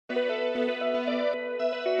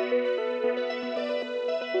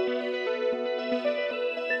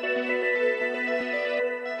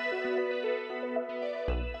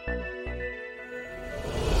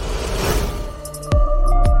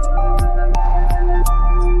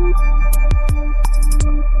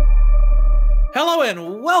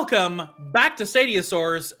gentlemen, welcome back to Stadia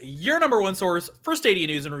Source, your number one source for Stadia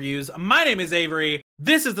news and reviews. My name is Avery.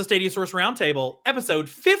 This is the Stadia Source Roundtable, episode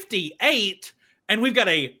 58, and we've got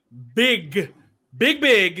a big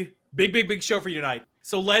show for you tonight.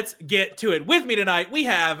 So let's get to it. With me tonight, we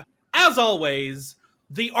have, as always,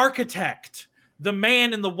 the architect, the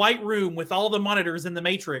man in the white room with all the monitors in the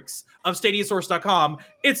matrix of StadiaSource.com.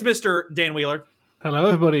 It's Mr. Dan Wheeler. Hello,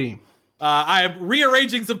 everybody. I am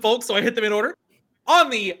rearranging some folks, so I hit them in order.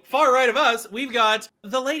 On the far right of us, we've got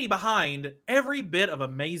the lady behind every bit of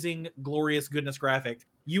amazing, glorious goodness graphic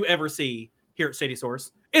you ever see here at Stadia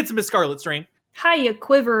Source. It's Miss Scarlet Stream. Hi, you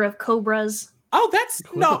quiver of cobras. Oh, that's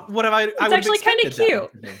not what I It's actually kind of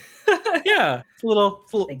cute. Yeah, it's a little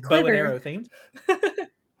bow and arrow themed.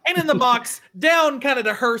 And in the box, down kind of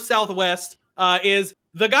to her southwest, is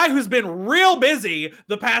the guy who's been real busy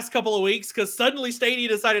the past couple of weeks because suddenly Stadia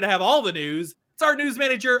decided to have all the news. It's our news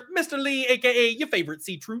manager, Mr. Lee, a.k.a. your favorite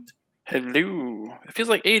C-Truth. Hello. It feels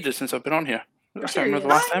like ages since I've been on here. I don't remember the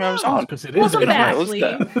last time I was on. Because it Welcome is back, It's Lee.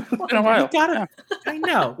 been a while. I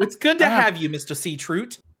know. It's good to have you, Mr.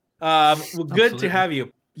 C-Truth. Good Absolutely. to have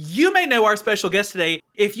you. You may know our special guest today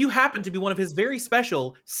if you happen to be one of his very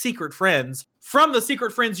special secret friends from the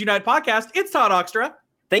Secret Friends Unite podcast. It's Todd Oxtra.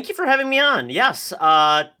 Thank you for having me on. Yes,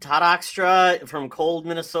 Todd Oxtra from Cold,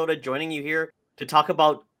 Minnesota, joining you here to talk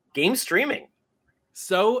about game streaming.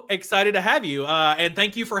 So excited to have you. And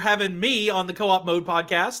thank you for having me on the Co-op Mode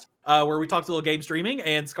podcast, where we talked a little game streaming,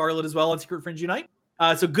 and Scarlett as well on Secret Friends Unite.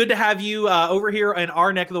 So good to have you over here in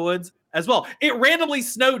our neck of the woods as well. It randomly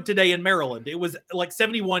snowed today in Maryland. It was like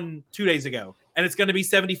 71 2 days ago, and it's going to be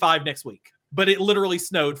 75 next week. But it literally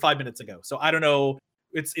snowed 5 minutes ago. So I don't know.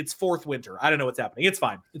 It's fourth winter. I don't know what's happening. It's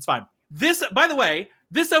fine. It's fine. This, by the way,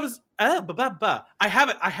 this was I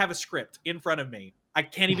have a script in front of me. I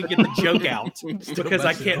can't even get the joke out because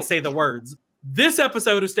I can't say the words. This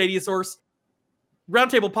episode of Stadia Source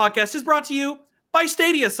Roundtable Podcast is brought to you by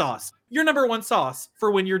Stadia Sauce, your number one sauce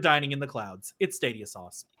for when you're dining in the clouds. It's Stadia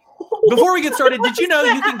Sauce. Before we get started, did you know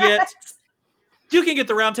you can get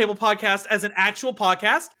the Roundtable Podcast as an actual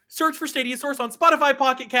podcast? Search for Stadia Source on Spotify,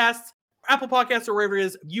 Pocket Casts, Apple Podcasts, or wherever it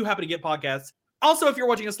is you happen to get podcasts. Also, if you're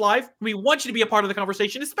watching us live, we want you to be a part of the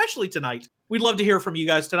conversation, especially tonight. We'd love to hear from you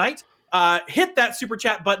guys tonight. Hit that super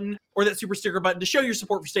chat button or that super sticker button to show your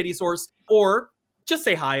support for Stadia Source, or just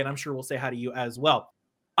say hi, and I'm sure we'll say hi to you as well.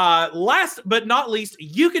 Last but not least,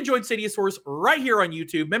 you can join Stadia Source right here on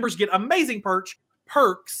YouTube. Members get amazing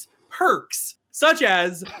perks, such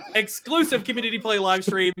as exclusive community play live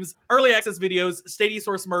streams, early access videos, Stadia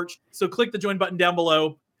Source merch. So click the join button down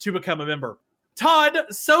below to become a member. Todd,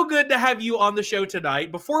 so good to have you on the show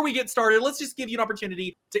tonight. Before we get started, let's just give you an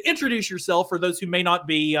opportunity to introduce yourself for those who may not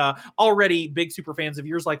be already big super fans of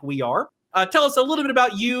yours like we are. Tell us a little bit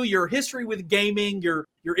about you, your history with gaming, your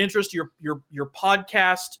interest, your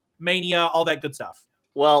podcast mania, all that good stuff.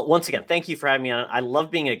 Well, once again, thank you for having me on. I love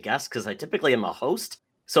being a guest because I typically am a host.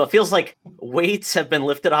 So it feels like weights have been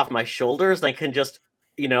lifted off my shoulders and I can just,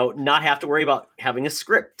 not have to worry about having a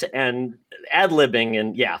script and ad-libbing.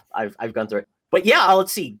 And yeah, I've gone through it. But yeah,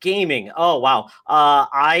 let's see, gaming. Oh, wow.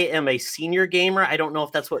 I am a senior gamer. I don't know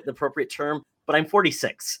if that's what the appropriate term, but I'm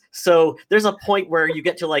 46. So there's a point where you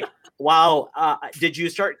get to like, wow, did you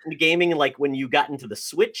start gaming like when you got into the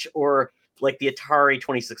Switch or like the Atari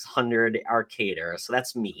 2600 arcade era? So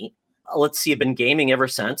that's me. Let's see, I've been gaming ever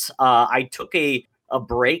since. I took a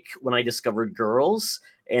break when I discovered girls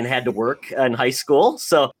and had to work in high school.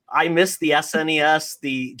 So I missed the SNES,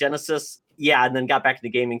 the Genesis. Yeah, and then got back into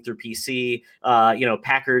gaming through PC,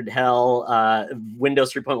 Packard hell,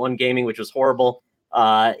 Windows 3.1 gaming, which was horrible.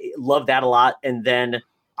 Loved that a lot. And then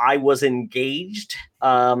I was engaged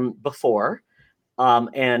before,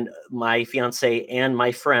 and my fiance and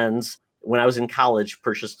my friends, when I was in college,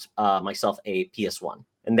 purchased myself a PS1.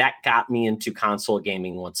 And that got me into console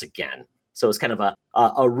gaming once again. So it's kind of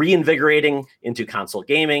a reinvigorating into console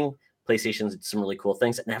gaming. PlayStation's did some really cool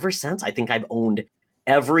things. And ever since, I think I've owned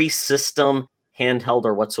every system, handheld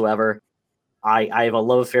or whatsoever. I have a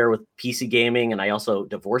love affair with PC gaming, and I also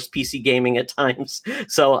divorce PC gaming at times.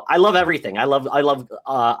 So I love everything. I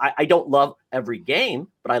don't love every game,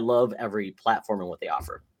 but I love every platform and what they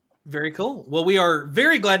offer. Very cool. Well, we are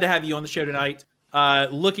very glad to have you on the show tonight.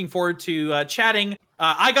 Looking forward to chatting.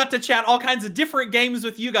 I got to chat all kinds of different games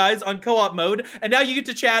with you guys on Co-op Mode, and now you get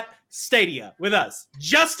to chat Stadia with us.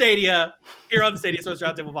 Just Stadia here on the Stadia Source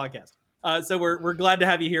Roundtable Podcast. So we're glad to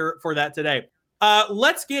have you here for that today.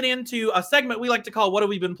 Let's get into a segment we like to call What Have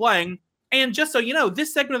We Been Playing? And just so you know,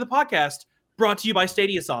 this segment of the podcast brought to you by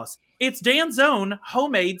Stadia Sauce. It's Dan's own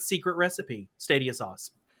homemade secret recipe, Stadia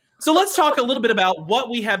Sauce. So let's talk a little bit about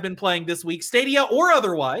what we have been playing this week, Stadia or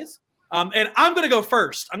otherwise. And I'm going to go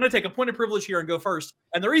first. I'm going to take a point of privilege here and go first.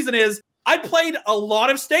 And the reason is I played a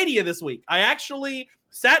lot of Stadia this week. I actually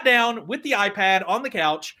sat down with the iPad on the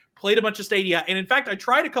couch, played a bunch of Stadia. And in fact, I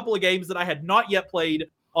tried a couple of games that I had not yet played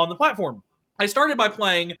on the platform. I started by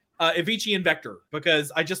playing Avicii and Vector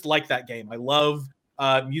because I just like that game. I love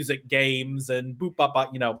music games and boop, bop,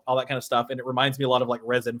 bop, all that kind of stuff. And it reminds me a lot of like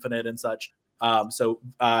Res Infinite and such. So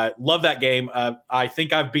love that game. I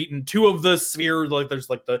think I've beaten 2 of the spheres. Like there's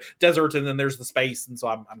like the desert and then there's the space. And so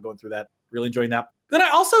I'm going through that, really enjoying that. Then I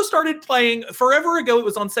also started playing forever ago. It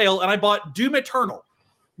was on sale and I bought Doom Eternal,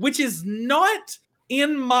 which is not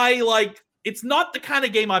in my it's not the kind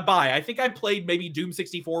of game I buy. I think I played maybe Doom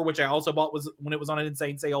 64, which I also bought when it was on an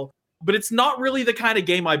insane sale. But it's not really the kind of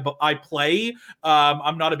game I play.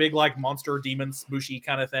 I'm not a big like monster, demon, smooshy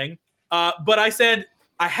kind of thing. But I said,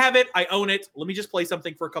 I have it. I own it. Let me just play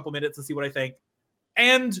something for a couple minutes and see what I think.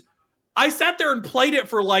 And I sat there and played it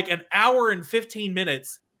for like an hour and 15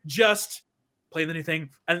 minutes, just playing the new thing.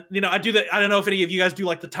 And, I do that. I don't know if any of you guys do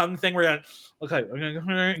like the tongue thing where you're like, okay, I'm going to go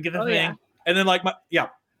and get the thing. Yeah. And then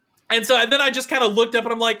And then I just kind of looked up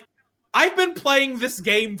and I'm like, I've been playing this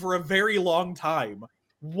game for a very long time.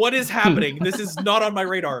 What is happening? This is not on my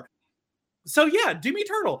radar. So yeah, Doom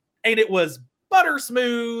Eternal. And it was butter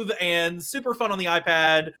smooth and super fun on the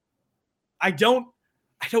iPad. I don't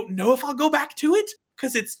know if I'll go back to it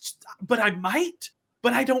but I might,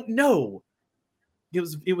 but I don't know. It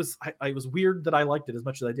was weird that I liked it as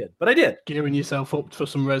much as I did, but I did. Gearing yourself up for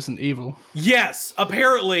some Resident Evil. Yes,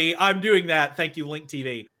 apparently I'm doing that. Thank you, Link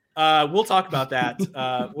TV. We'll talk about that.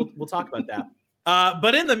 We'll talk about that.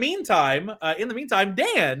 But in the meantime,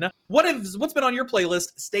 Dan, what's been on your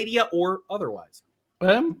playlist, Stadia or otherwise?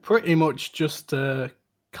 Pretty much just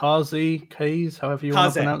Kaze, however you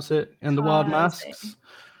want to pronounce it, and the Wild Masks.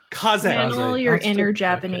 Kaze. Channel your inner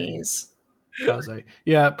Japanese. Kaze.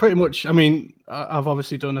 Yeah, pretty much. I mean, I've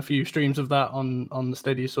obviously done a few streams of that on the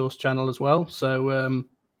Stadia Source channel as well. So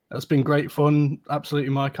that's been great fun. Absolutely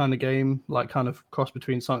my kind of game, like kind of cross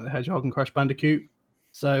between Sonic the Hedgehog and Crash Bandicoot.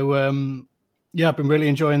 So yeah, I've been really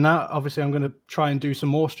enjoying that. Obviously, I'm going to try and do some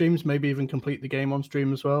more streams, maybe even complete the game on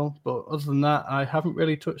stream as well. But other than that, I haven't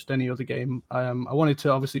really touched any other game. I wanted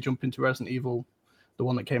to obviously jump into Resident Evil, the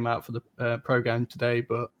one that came out for the program today,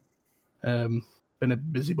 but been a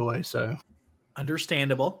busy boy, so.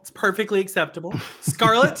 Understandable. It's perfectly acceptable.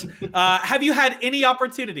 Scarlett, have you had any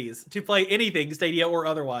opportunities to play anything, Stadia or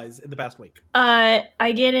otherwise, in the past week?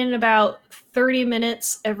 I get in about 30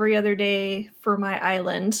 minutes every other day for my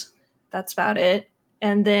island. That's about it.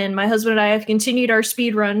 And then my husband and I have continued our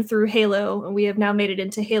speed run through Halo, and we have now made it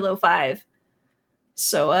into Halo 5.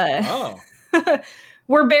 So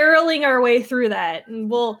we're barreling our way through that,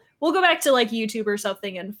 and we'll go back to like YouTube or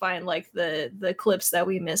something and find like the clips that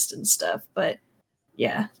we missed and stuff. But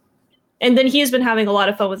yeah. And then he's been having a lot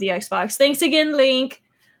of fun with the Xbox. Thanks again, Link.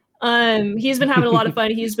 He's been having a lot of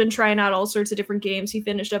fun. He's been trying out all sorts of different games. He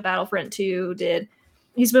finished up Battlefront 2,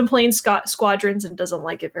 he's been playing Squadrons and doesn't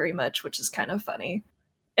like it very much, which is kind of funny.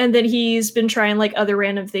 And then he's been trying like other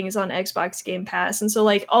random things on Xbox Game Pass. And so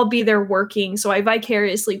like I'll be there working, so I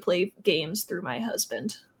vicariously play games through my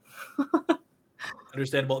husband.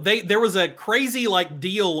 Understandable. There was a crazy like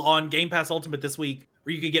deal on Game Pass Ultimate this week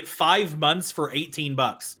where you could get 5 months for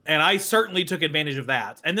 $18. And I certainly took advantage of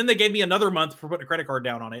that. And then they gave me another month for putting a credit card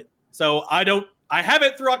down on it. So I have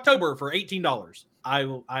it through October for $18.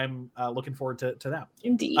 I'm looking forward to that.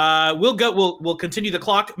 Indeed. We'll continue the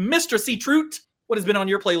clock. Mr. C. Troot, what has been on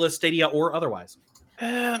your playlist, Stadia or otherwise?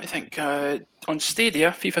 Let me think. On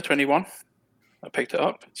Stadia, FIFA 21. I picked it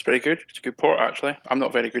up. It's pretty good. It's a good port, actually. I'm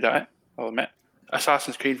not very good at it, I'll admit.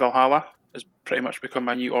 Assassin's Creed Valhalla has pretty much become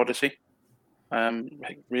my new Odyssey.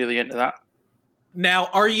 Really into that. Now,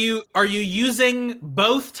 are you using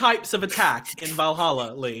both types of attack in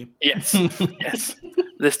Valhalla, Lee? Yes. Yes.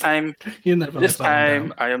 This time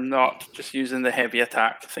I am not just using the heavy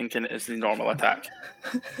attack, thinking it is the normal attack.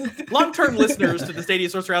 Long-term listeners to the Stadia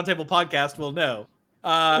Source Roundtable podcast will know.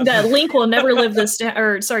 That Link will never live this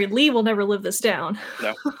down, Lee will never live this down.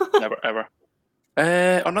 No, never, ever.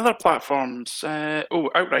 On other platforms,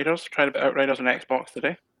 Outriders. Tried a bit of Outriders on Xbox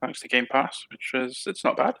today, thanks to Game Pass, it's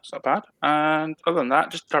not bad. It's not bad. And other than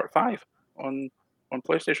that, just Dirt 5 on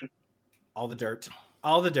PlayStation. All the dirt.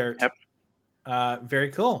 Yep. Very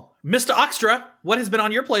cool. Mr. Oxtra, what has been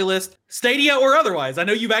on your playlist, Stadia or otherwise? I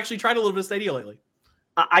know you've actually tried a little bit of Stadia lately.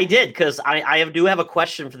 I did, because I do have a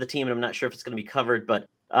question for the team, and I'm not sure if it's going to be covered, but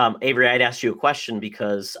Avery, I'd asked you a question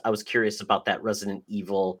because I was curious about that Resident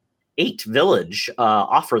Evil 8 Village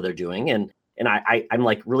offer they're doing, and and I'm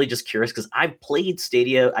like really just curious because I've played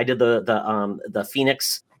Stadia. I did the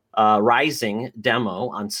Phoenix Rising demo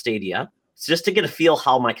on Stadia, just to get a feel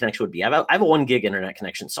how my connection would be. I have a 1 gig internet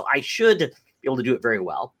connection, so I should be able to do it very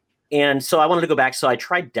well. And so I wanted to go back. So I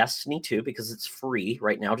tried Destiny 2 because it's free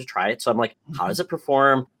right now to try it. So I'm like, how does it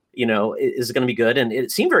perform? Is it going to be good? And it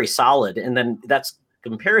seemed very solid. And then that's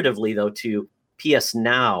comparatively, though, to PS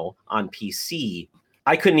Now on PC.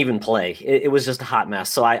 I couldn't even play. It was just a hot mess.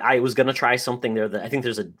 So I was going to try something there. That I think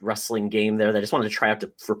there's a wrestling game there that I just wanted to try out.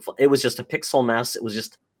 It was just a pixel mess. It was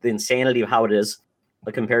just the insanity of how it is.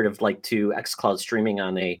 A comparative to xCloud streaming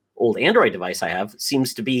on a old Android device I have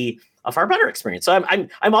seems to be a far better experience. So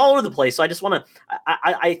I'm all over the place. So I just want to.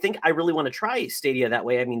 I think I really want to try Stadia that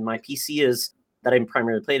way. I mean, my PC that I'm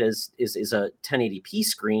primarily played is a 1080p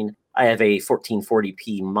screen. I have a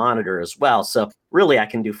 1440p monitor as well. So really, I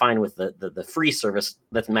can do fine with the free service.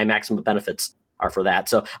 That's my maximum benefits are for that.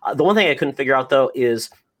 So the one thing I couldn't figure out though is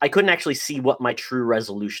I couldn't actually see what my true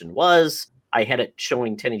resolution was. I had it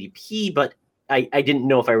showing 1080p, but I didn't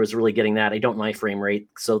know if I was really getting that. I don't know my frame rate.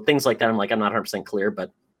 So things like that, I'm not 100% clear, but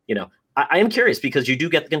I am curious because you do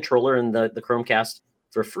get the controller and the Chromecast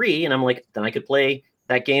for free. And I'm like, then I could play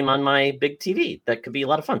that game on my big TV. That could be a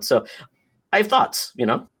lot of fun. So I have thoughts,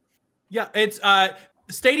 Yeah, it's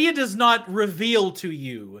Stadia does not reveal to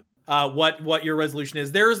you what your resolution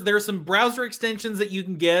is. There's some browser extensions that you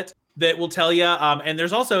can get that will tell you. And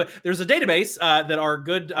there's a database that our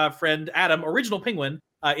good friend Adam, Original Penguin,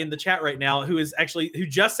 in the chat right now, who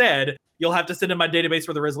just said you'll have to send him my database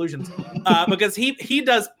for the resolutions because he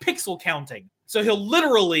does pixel counting. So he'll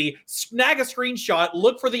literally snag a screenshot,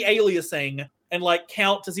 look for the aliasing, and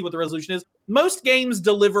count to see what the resolution is. Most games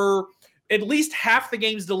deliver, at least half the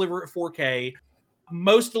games deliver at 4K.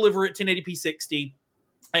 Most deliver at 1080p 60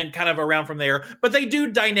 and kind of around from there. But they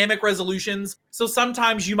do dynamic resolutions. So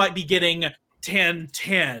sometimes you might be getting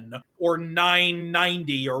 1010 or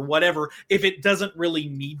 990 or whatever if it doesn't really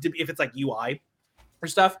need to be, if it's UI or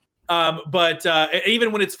stuff. But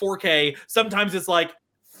even when it's 4K, sometimes it's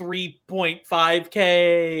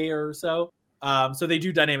 3.5K or so. So they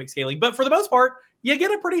do dynamic scaling. But for the most part, you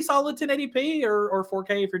get a pretty solid 1080p or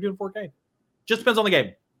 4K if you're doing 4K. Just depends on the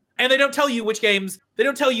game. And they don't tell you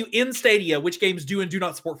in Stadia which games do and do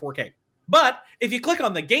not support 4K. But if you click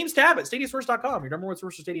on the games tab at stadiasource.com, your number one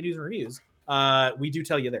source for Stadia news and reviews, we do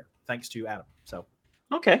tell you there, thanks to Adam. So,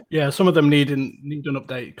 okay. Yeah, some of them need an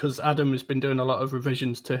update because Adam has been doing a lot of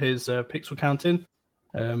revisions to his pixel counting.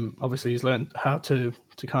 Obviously, he's learned how to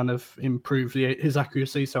kind of improve his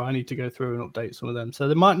accuracy, so I need to go through and update some of them. So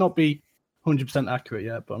they might not be 100% accurate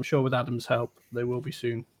yet, but I'm sure with Adam's help, they will be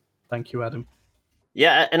soon. Thank you, Adam.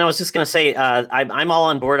 Yeah, and I was just going to say, I'm all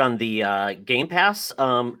on board on the Game Pass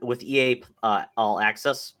with EA All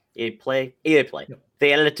Access, EA Play. Yep.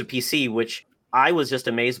 They added it to PC, which I was just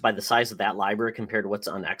amazed by the size of that library compared to what's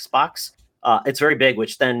on Xbox. It's very big,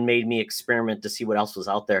 which then made me experiment to see what else was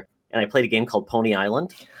out there. And I played a game called Pony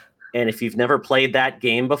Island. And if you've never played that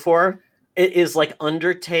game before, it is like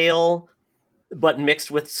Undertale, but mixed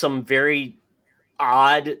with some very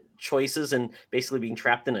odd choices and basically being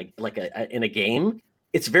trapped in a game.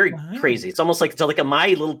 It's very crazy. It's almost like a My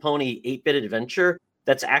Little Pony 8-bit adventure.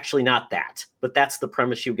 That's actually not that, but that's the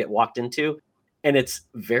premise you get walked into. And it's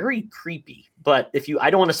very creepy. But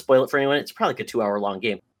I don't want to spoil it for anyone. It's probably a 2-hour long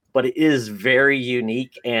game, but it is very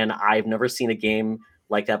unique. And I've never seen a game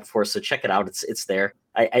like that before. So check it out. It's there.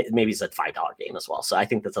 Maybe it's a $5 game as well. So I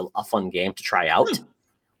think that's a fun game to try out.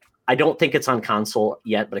 I don't think it's on console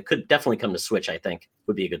yet, but it could definitely come to Switch. I think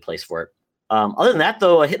would be a good place for it. Other than that,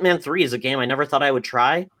 though, Hitman 3 is a game I never thought I would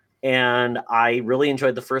try. And I really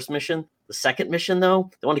enjoyed the first mission. The second mission, though,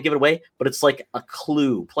 don't want to give it away, but it's like a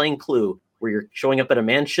playing Clue, where you're showing up at a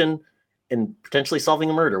mansion and potentially solving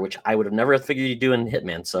a murder, which I would have never figured you'd do in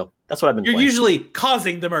Hitman. So that's what I've been playing. You're usually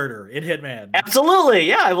causing the murder in Hitman. Absolutely.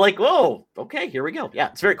 Yeah. I'm like, whoa, okay, here we go. Yeah,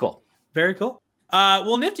 it's very cool. Very cool.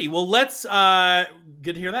 Well, nifty. Well, let's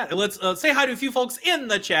good to hear that. Let's say hi to a few folks in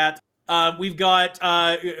the chat. We've got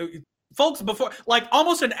folks before,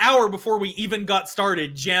 almost an hour before we even got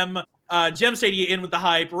started. Gem Stadia in with the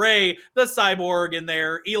hype. Ray, the cyborg in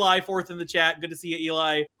there. Eli fourth in the chat. Good to see you,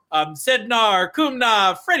 Eli. Sednar,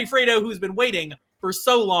 Kumna, Freddie Fredo, who's been waiting for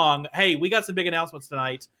so long. Hey, we got some big announcements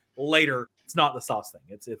tonight. Later, it's not the sauce thing.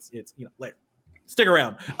 It's later. Stick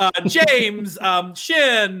around. James,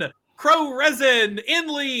 Shin, Crow Resin,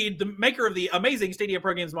 InLead, the maker of the amazing Stadia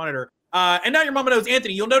Pro Games Monitor. And now your mama knows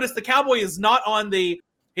Anthony. You'll notice the cowboy is not on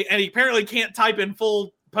and he apparently can't type in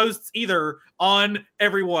full posts either on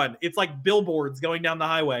everyone. It's like billboards going down the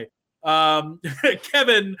highway.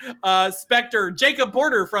 Kevin, Spectre, Jacob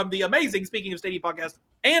Porter from the amazing Speaking of Stadia podcast,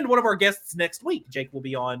 And one of our guests next week, Jake, will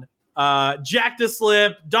be on. Jack to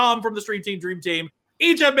Slip, Dom from the Stream Team Dream Team,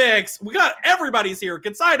 Mix. We got everybody's here.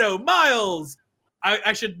 Consaido, Miles.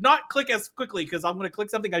 I should not click as quickly because I'm going to click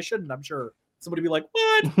something I shouldn't, I'm sure. Somebody be like,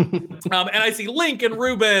 what? And I see Link and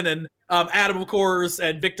Ruben and Adam, of course,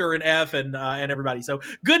 and Victor and F and everybody. So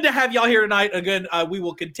good to have y'all here tonight. Again, we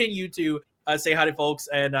will continue to say hi to folks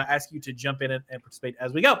and ask you to jump in and participate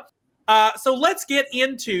as we go. So let's get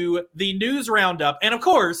into the news roundup. And of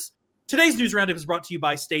course, today's news roundup is brought to you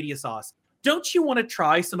by Stadia Sauce. Don't you want to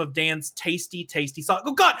try some of Dan's tasty sauce?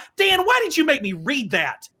 Oh, God, Dan, why did you make me read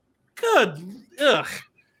that? Good. Ugh.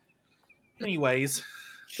 Anyways.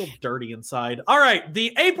 Feel dirty inside. All right,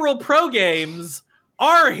 the April Pro Games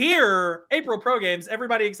are here. April Pro Games.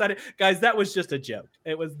 Everybody excited? Guys, that was just a joke.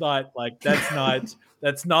 It was not like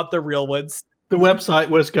that's not the real ones. The website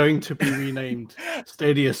was going to be renamed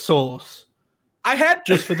Stadia Source. I had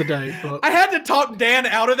just for the day. But... I had to talk Dan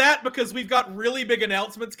out of that because we've got really big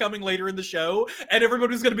announcements coming later in the show, and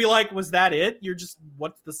everybody was going to be like, "Was that it? You're just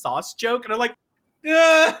what's the sauce joke?" And I'm like,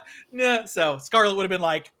 nah. So Scarlett would have been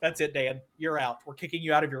like, "That's it, Dan. You're out. We're kicking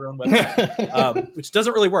you out of your own website," which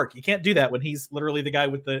doesn't really work. You can't do that when he's literally the guy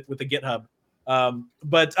with the GitHub.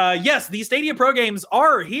 But yes, the Stadia Pro Games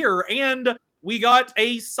are here, and we got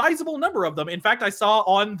a sizable number of them. In fact, I saw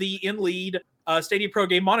on the InLead Stadia Pro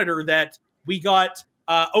Game Monitor that we got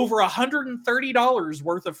over $130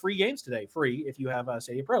 worth of free games today. Free if you have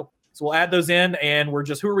Stadia Pro. So we'll add those in, and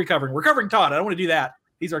who are we covering? We're covering Todd. I don't want to do that.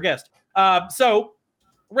 He's our guest. So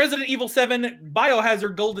Resident Evil 7,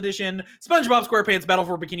 Biohazard Gold Edition, SpongeBob SquarePants Battle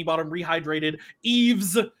for Bikini Bottom Rehydrated,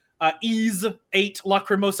 Ease 8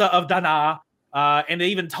 Lacrimosa of Dana, and they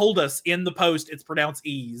even told us in the post it's pronounced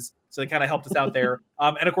Ease, so they kind of helped us out there.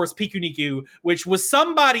 And of course Pikuniku, which was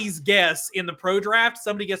somebody's guess in the pro draft.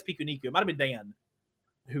 Somebody guessed Pikuniku. It might have been Dan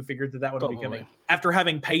who figured that would be coming after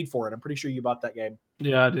having paid for it. I'm pretty sure you bought that game.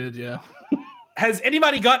 Yeah, I did, yeah. Has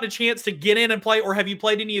anybody gotten a chance to get in and play, or have you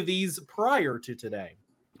played any of these prior to today?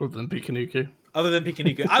 Other than Pikuniku.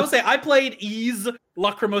 I would say I played Ease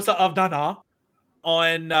Lacrimosa of Dana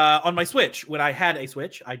on my Switch when I had a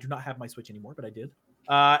Switch. I do not have my Switch anymore, but I did.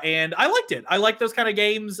 And I liked it. I like those kind of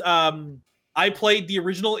games. I played the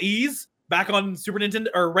original Ease back on Super Nintendo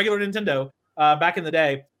or regular Nintendo back in the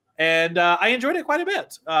day, and I enjoyed it quite a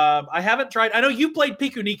bit. I haven't tried. I know you played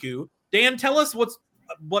Pikuniku. Dan, tell us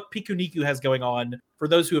what Pikuniku has going on for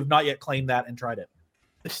those who have not yet claimed that and tried it.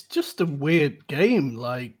 It's just a weird game.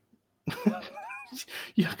 Like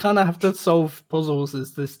you kind of have to solve puzzles.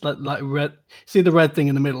 Is this like red? See the red thing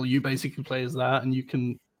in the middle? You basically play as that, and you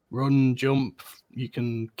can run, jump, you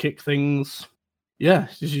can kick things. Yeah,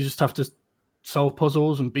 you just have to solve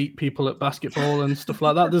puzzles and beat people at basketball and stuff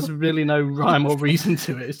like that. There's really no rhyme or reason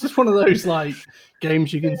to it. It's just one of those like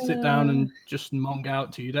games you can sit down and just mong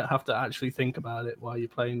out to. You don't have to actually think about it while you're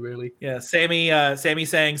playing, really. Yeah, Sammy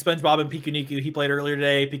saying SpongeBob and Pikuniku he played earlier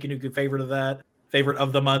today. Pikuniku favorite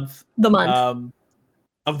of the month. The month.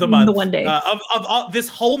 Of the month. The one day. Of this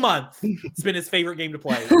whole month. It's been his favorite game to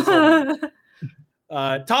play.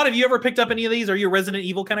 Todd, have you ever picked up any of these? Are you a Resident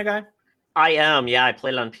Evil kind of guy? I am, yeah. I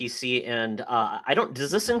played it on PC, and I don't.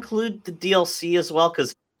 Does this include the DLC as well?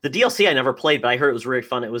 Because the DLC I never played, but I heard it was really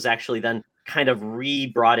fun. It was actually then kind of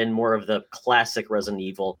brought in more of the classic Resident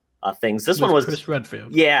Evil things. This one was Chris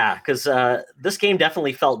Redfield. Yeah, because this game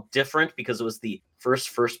definitely felt different because it was the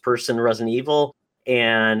first-person Resident Evil,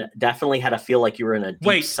 and definitely had a feel like you were in a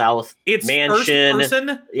deep South mansion. First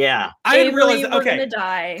person? Yeah. I didn't realize we're gonna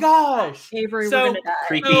die. Gosh. Avery, So, we're gonna die.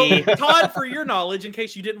 Creepy. So, Todd, for your knowledge, in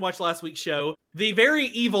case you didn't watch last week's show, the very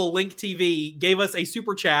evil Link TV gave us a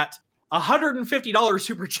super chat, $150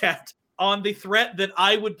 super chat, on the threat that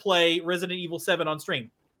I would play Resident Evil 7 on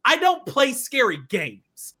stream. I don't play scary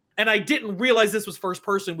games, and I didn't realize this was first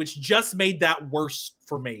person, which just made that worse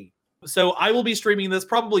for me. So I will be streaming this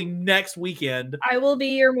probably next weekend. I will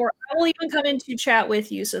be I will even come into chat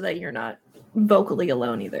with you so that you're not vocally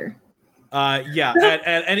alone either. Yeah,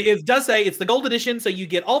 and it does say it's the Gold Edition, so you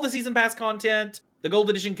get all the Season Pass content. The Gold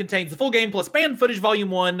Edition contains the full game plus banned footage Volume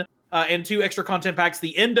 1 and 2 extra content packs,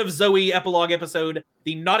 the End of Zoe epilogue episode,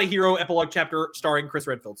 the Not a Hero epilogue chapter starring Chris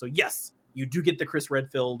Redfield. So yes, you do get the Chris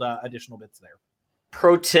Redfield additional bits there.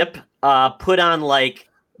 Pro tip, put on like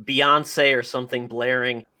Beyonce or something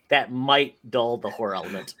blaring. That might dull the horror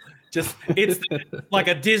element. Just it's like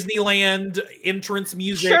a Disneyland entrance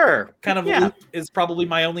music kind of loop is probably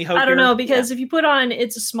my only hope. I don't know, because if you put on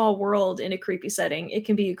It's a Small World in a creepy setting, it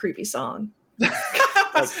can be a creepy song. Like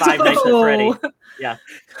Five Nights at Freddy. Yeah.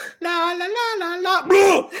 La la la la la.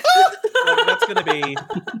 Like, that's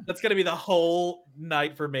gonna be the whole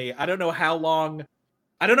night for me. I don't know how long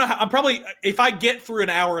I don't know how. I'm probably, if I get through an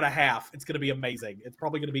hour and a half, it's going to be amazing. It's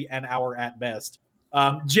probably going to be an hour at best.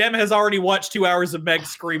 Jem has already watched 2 hours of Meg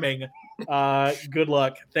screaming. Good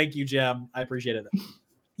luck. Thank you, Jem. I appreciate it.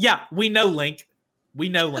 Yeah, we know Link.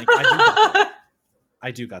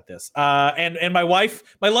 I do got this. And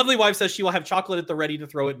my lovely wife says she will have chocolate at the ready to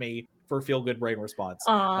throw at me for a feel-good brain response.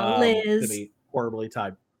 Aw, Liz. To be horribly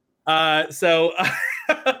timed. But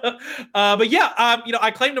yeah,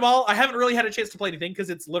 I claimed them all. I haven't really had a chance to play anything because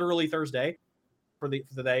it's literally Thursday for the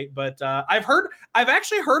day. But I've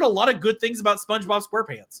actually heard a lot of good things about SpongeBob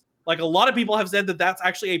SquarePants. Like a lot of people have said that that's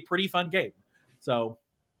actually a pretty fun game. So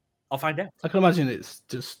I'll find out. I can imagine it's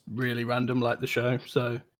just really random, like the show.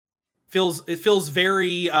 So it feels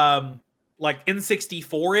very like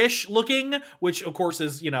N64-ish looking, which of course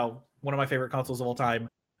is one of my favorite consoles of all time.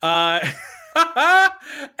 And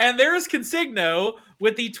there's Consigno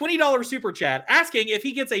with the $20 super chat asking if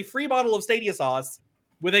he gets a free bottle of Stadia sauce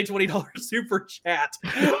with a $20 super chat.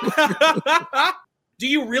 Do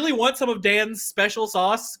you really want some of Dan's special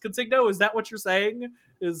sauce, Consigno? Is that what you're saying?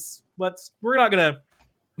 We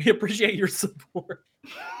appreciate your support.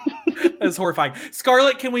 That's horrifying.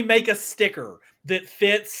 Scarlett, can we make a sticker that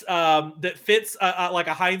fits like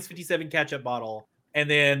a Heinz 57 ketchup bottle, and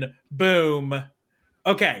then boom.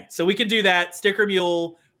 Okay, so we can do that. Sticker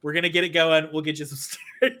Mule. We're gonna get it going. We'll get you some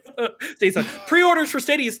Stadia sauce. Pre-orders for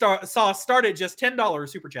Stadia sauce start at just $10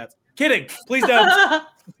 super chats. Kidding. Please don't.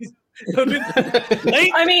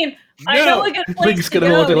 I mean, no. I know a good place to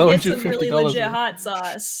go to get some really legit hot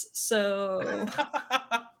sauce. So.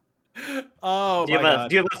 Oh, do you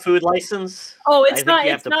have a food license? Oh, it's not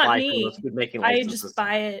me. I just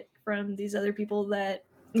buy it from these other people that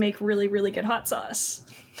make really, really good hot sauce.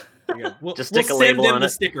 Yeah. We'll stick a label on the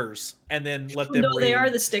stickers and then let them. No, they are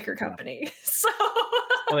the sticker company. So.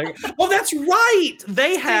 Well, that's right.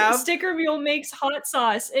 They have Sticker Mule makes hot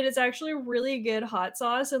sauce, and it's actually really good hot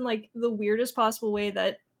sauce, and like the weirdest possible way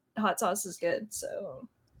that hot sauce is good. So.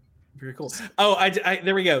 Very cool. Oh,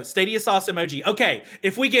 there we go. Stadia sauce emoji. Okay,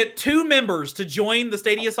 if we get 2 members to join the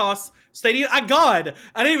Stadia sauce, God,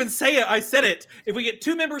 I didn't even say it. I said it. If we get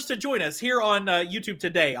 2 members to join us here on YouTube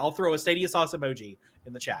today, I'll throw a Stadia sauce emoji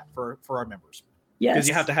in the chat for our members. Yes. Because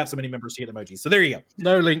you have to have so many members to get emojis. So there you go.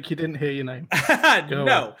 No, Link, you didn't hear your name.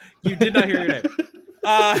 No, you did not hear your name.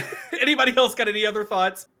 Anybody else got any other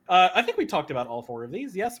thoughts? I think we talked about all 4 of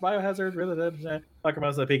these. Yes, Biohazard,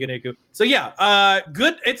 Lacrimosa, Pikachu. So yeah,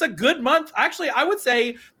 good. It's a good month. Actually, I would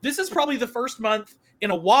say this is probably the first month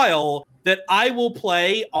in a while that I will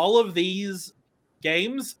play all of these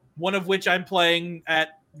games, one of which I'm playing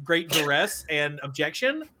at great duress and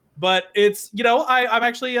objection. But it's, I'm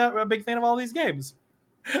actually a big fan of all these games.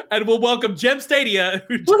 And we'll welcome Jem Stadia,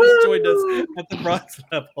 who just joined us at the bronze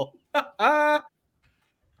level.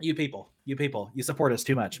 You people, you support us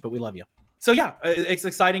too much, but we love you. So yeah, it's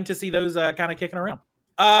exciting to see those kind of kicking around.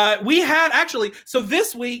 We had so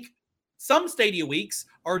this week, some Stadia weeks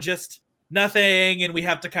are just nothing, and we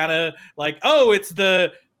have to kind of like, oh, it's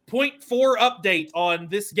the 0.4 update on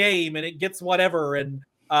this game, and it gets whatever. And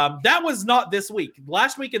that was not this week.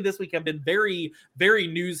 Last week and this week have been very, very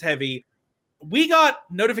news heavy. We got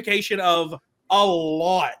notification of a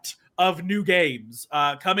lot of new games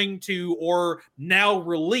coming to or now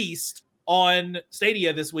released on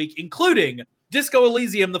Stadia this week, including Disco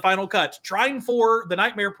Elysium, The Final Cut, Trine 4, The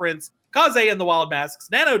Nightmare Prince, Kaze and the Wild Masks,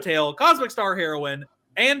 Nanotale, Cosmic Star Heroine,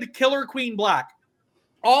 and Killer Queen Black.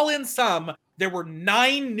 All in sum, there were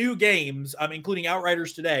 9 new games, including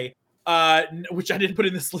Outriders today, which I didn't put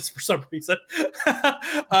in this list for some reason.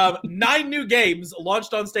 9 new games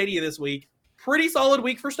launched on Stadia this week. Pretty solid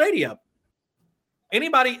week for Stadia.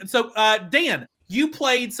 Anybody? So, Dan, you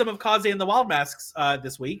played some of Kaze and the Wild Masks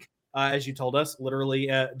this week, as you told us, literally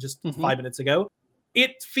just 5 minutes ago.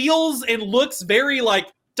 It feels and looks very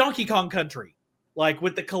like Donkey Kong Country, like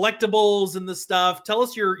with the collectibles and the stuff. Tell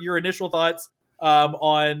us your initial thoughts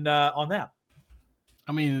on that.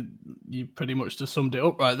 I mean, you pretty much just summed it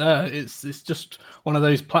up right there. It's just one of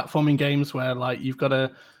those platforming games where like you've got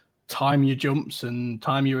to time your jumps and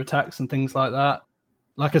time your attacks and things like that.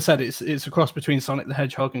 Like I said, it's a cross between Sonic the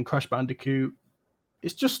Hedgehog and Crash Bandicoot.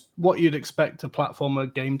 It's just what you'd expect a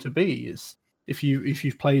platformer game to be. Is if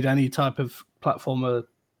you've played any type of platformer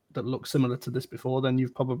that looks similar to this before, then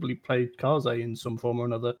you've probably played Kaze in some form or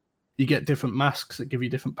another. You get different masks that give you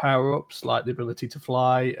different power-ups, like the ability to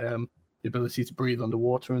fly, the ability to breathe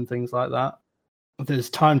underwater and things like that.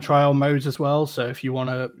 There's time trial modes as well, so if you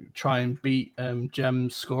want to try and beat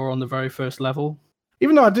Jem's score on the very first level,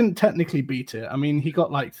 even though I didn't technically beat it, I mean, he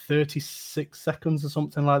got like 36 seconds or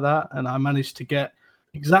something like that, and I managed to get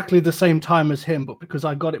exactly the same time as him, but because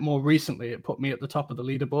I got it more recently, it put me at the top of the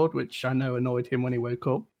leaderboard, which I know annoyed him when he woke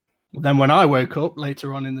up. Then when I woke up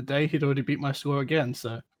later on in the day, he'd already beat my score again.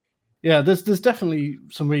 So yeah, there's definitely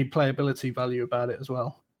some replayability value about it as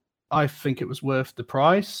well. I think it was worth the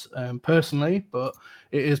price, personally, but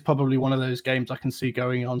it is probably one of those games I can see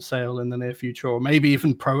going on sale in the near future, or maybe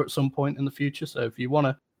even Pro at some point in the future. So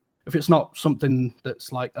if it's not something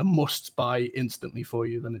that's like a must buy instantly for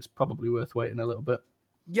you, then it's probably worth waiting a little bit.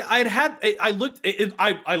 Yeah, I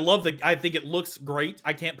love I think it looks great.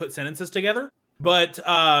 I can't put sentences together, but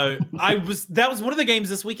that was one of the games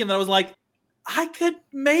this weekend that I was like, I could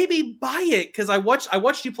maybe buy it because I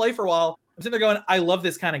watched you play for a while. I'm sitting there going, I love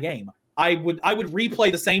this kind of game. I would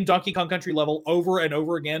replay the same Donkey Kong Country level over and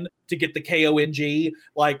over again to get the KONG,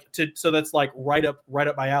 so that's like right up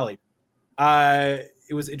my alley.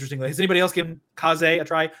 It was interesting. Has anybody else given Kaze a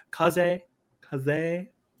try? Kaze?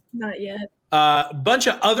 Not yet. Bunch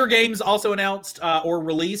of other games also announced or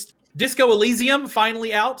released. Disco Elysium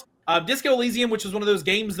finally out. Disco Elysium, which is one of those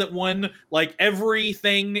games that won like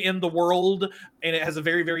everything in the world, and it has a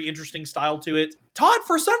very, very interesting style to it. Todd,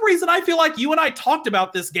 for some reason, I feel like you and I talked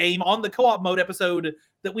about this game on the co-op mode episode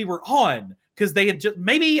that we were on, because they had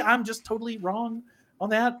maybe I'm just totally wrong on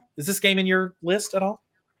that. Is this game in your list at all?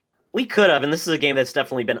 We could have, and this is a game that's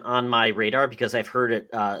definitely been on my radar because I've heard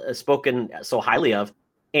it spoken so highly of.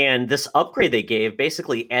 And this upgrade they gave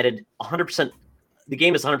basically added 100%. The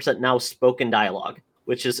game is 100% now spoken dialogue,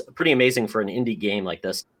 which is pretty amazing for an indie game like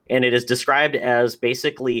this. And it is described as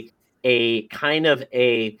basically a kind of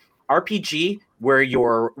a RPG where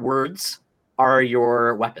your words are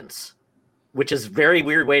your weapons, which is a very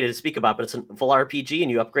weird way to speak about, but it's a full RPG, and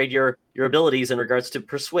you upgrade your abilities in regards to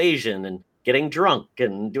persuasion and getting drunk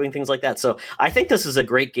and doing things like that. So I think this is a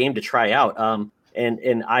great game to try out.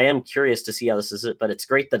 And I am curious to see how this is, but it's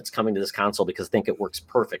great that it's coming to this console because I think it works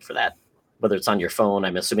perfect for that. Whether it's on your phone,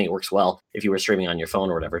 I'm assuming it works well if you were streaming on your phone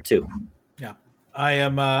or whatever too. Yeah, I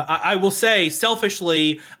am. I will say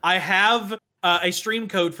selfishly, I have a stream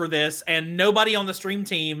code for this, and nobody on the stream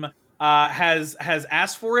team has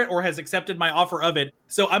asked for it or has accepted my offer of it.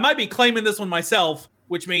 So I might be claiming this one myself,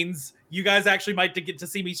 which means you guys actually might get to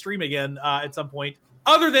see me stream again at some point,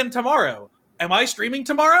 other than tomorrow. Am I streaming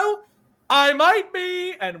tomorrow? I might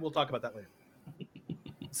be, and we'll talk about that later.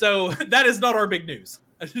 So that is not our big news.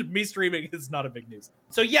 Me streaming is not a big news.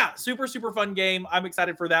 So yeah, super, super fun game. I'm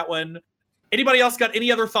excited for that one. Anybody else got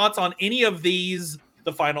any other thoughts on any of these?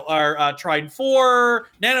 The final Trine 4,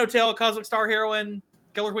 Nanotale, Cosmic Star Heroine,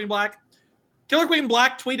 Killer Queen Black. Killer Queen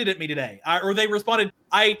Black tweeted at me today, or they responded.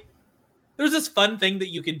 There's this fun thing that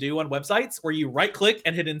you can do on websites where you right click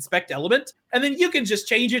and hit inspect element, and then you can just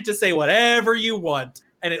change it to say whatever you want.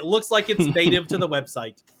 And it looks like it's native to the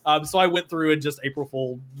website. So I went through and just April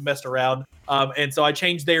Fool messed around. And so I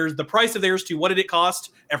changed the price of theirs to what did it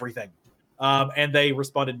cost? Everything. And they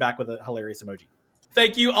responded back with a hilarious emoji.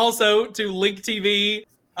 Thank you also to Link TV,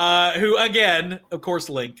 who again, of course,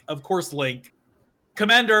 Link.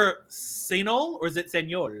 Commander Senol, or is it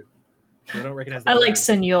Senor? I don't recognize that. I like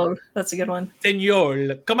Senor. That's a good one.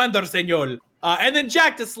 Senor. Commander Senor. And then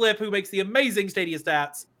Jack to Slip, who makes the amazing Stadia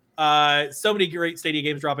stats. So many great Stadia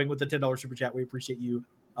games dropping with the $10 super chat. We appreciate you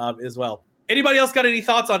as well. Anybody else got any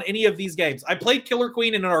thoughts on any of these games? I played Killer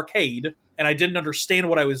Queen in an arcade, and I didn't understand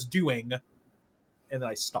what I was doing, and then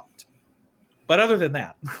I stopped. But other than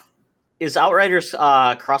that... Is Outriders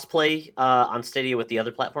crossplay on Stadia with the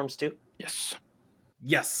other platforms too? Yes.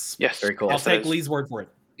 Very cool. I'll take Lee's word for it.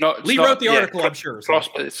 No, Lee wrote the article, I'm sure. So.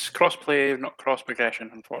 It's crossplay, not cross progression,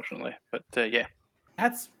 unfortunately. But yeah.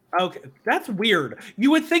 That's okay. That's weird. You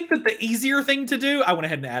would think that the easier thing to do, I went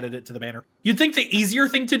ahead and added it to the banner. You'd think the easier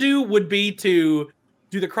thing to do would be to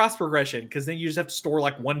do the cross progression, because then you just have to store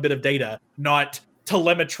like one bit of data, not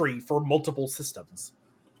telemetry for multiple systems.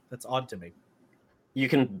 That's odd to me. You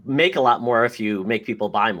can make a lot more if you make people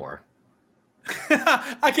buy more.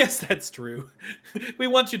 I guess that's true. We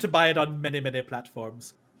want you to buy it on many, many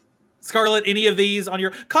platforms. Scarlett, any of these on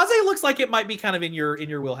your... Kaze looks like it might be kind of in your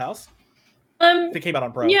wheelhouse. If it came out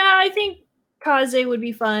on Pro. Yeah, I think Kaze would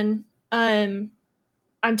be fun. I'm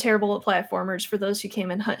terrible at platformers for those who came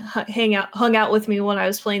and hung out with me when I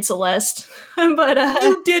was playing Celeste. But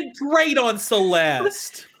you did great on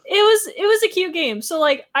Celeste. It was a cute game. So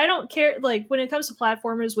like I don't care, like when it comes to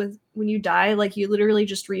platformers, when you die, like you literally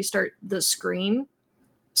just restart the screen.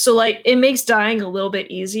 So like it makes dying a little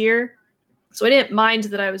bit easier. So I didn't mind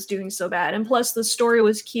that I was doing so bad. And plus the story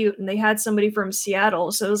was cute and they had somebody from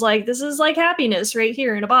Seattle. So it was like, this is like happiness right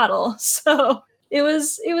here in a bottle. So it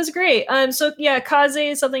was great. So yeah, Kaze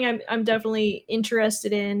is something I'm definitely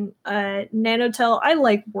interested in. Nanotale, I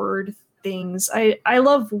like Word. things. I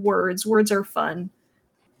love words. Words are fun.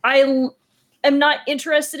 I am not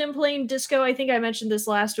interested in playing Disco. I think I mentioned this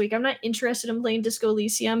last week. I'm not interested in playing Disco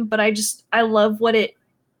Elysium, but I love what it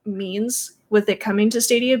means with it coming to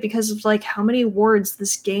Stadia because of like how many words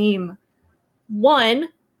this game won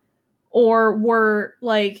or were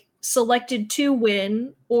like selected to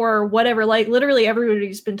win or whatever. Like literally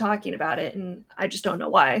everybody's been talking about it and I just don't know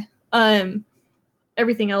why.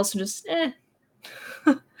 Everything else just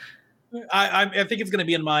I think it's going to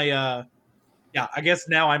be in my I guess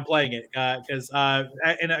now I'm playing it because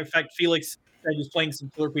and in fact Felix said he was playing some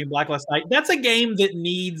Killer Queen Black last night. That's a game that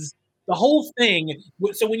needs the whole thing.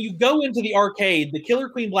 So when you go into the arcade, the Killer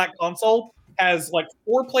Queen Black console has like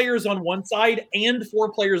 4 players on one side and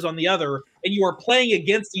 4 players on the other, and you are playing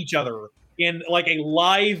against each other in like a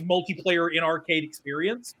live multiplayer in arcade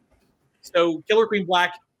experience. So Killer Queen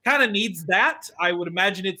Black kind of needs that. I would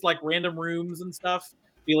imagine it's like random rooms and stuff.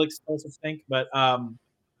 Felix also think, but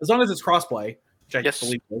as long as it's crossplay, which I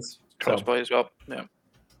believe it is. Crossplay as well. Yeah. There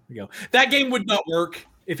you go. That game would not work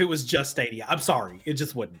if it was just Stadia. I'm sorry. It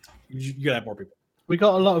just wouldn't. You gotta have more people. We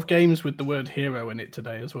got a lot of games with the word hero in it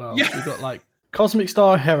today as well. Yeah. We got like Cosmic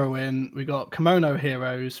Star Heroine, we got Kimono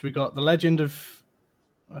Heroes, we got The Legend of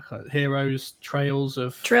Heroes, Trails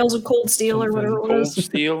of Cold Steel or whatever it Cold was.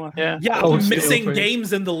 Steel, yeah. Yeah, Cold Steel missing 3.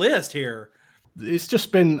 games in the list here. It's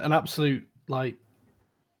just been an absolute like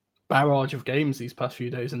barrage of games these past few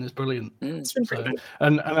days, and it's brilliant. It's been pretty good.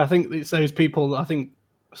 And I think it's those people. I think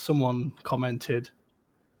someone commented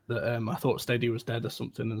that I thought Stadia was dead or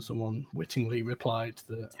something, and someone wittingly replied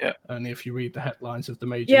that only if you read the headlines of the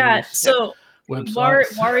major news So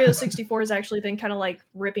websites. Wario 64 has actually been kind of like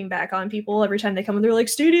ripping back on people every time they come and they're like,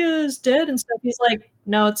 Stadia is dead and stuff. He's like,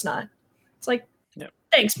 no, it's not. It's like,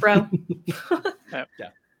 thanks, bro.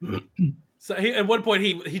 So at one point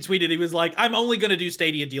he tweeted, he was like, I'm only going to do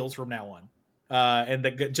Stadia deals from now on.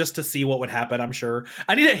 And just to see what would happen, I'm sure.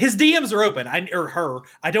 His DMs are open. Or her.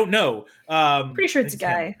 I don't know. Pretty sure it's a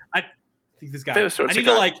guy. I think this guy.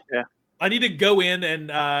 I need to go in and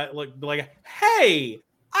be like, hey,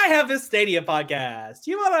 I have this Stadia podcast.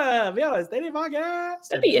 You want to be on a Stadia podcast?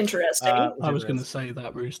 That'd be interesting. I was going to say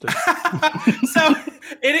that, Rooster. So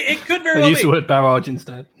it could very well use be. the word barrage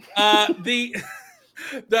instead.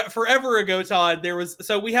 That forever ago, Todd,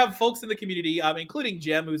 we have folks in the community, including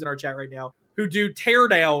Jem, who's in our chat right now, who do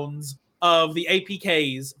teardowns of the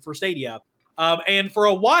APKs for Stadia. And for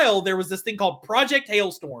a while, there was this thing called Project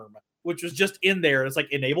Hailstorm, which was just in there. It's like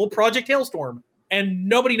enable Project Hailstorm, and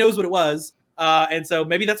nobody knows what it was. And so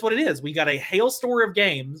maybe that's what it is. We got a hailstorm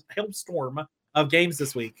of games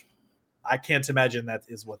this week. I can't imagine that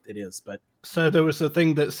is what it is, but so there was a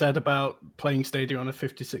thing that said about playing Stadia on a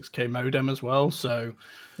 56k modem as well. So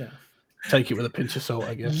take it with a pinch of salt,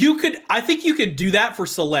 I guess. I think you could do that for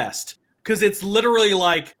Celeste because it's literally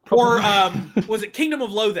like, or was it Kingdom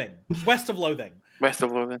of Loathing, West of Loathing,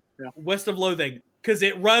 because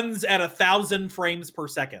it runs at 1,000 frames per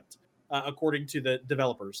second. According to the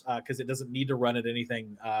developers, because it doesn't need to run at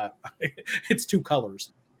anything. It's 2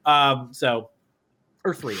 colors.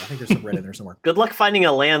 Or 3. I think there's some red in there somewhere. Good luck finding a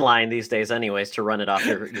landline these days, anyways, to run it off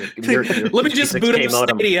your Let me just boot up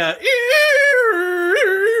modem. Stadia.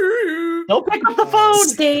 Don't pick up the phone.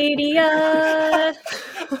 Stadia.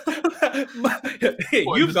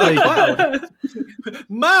 You've got cloud.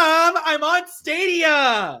 Mom, I'm on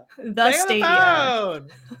Stadia. The Stadia.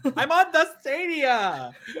 I'm on the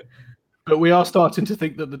Stadia. But we are starting to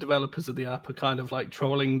think that the developers of the app are kind of like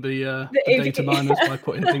trolling the data miners by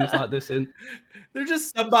putting things like this in. They're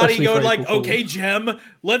just somebody Especially going for like, April okay, Jem,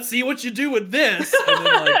 let's see what you do with this. And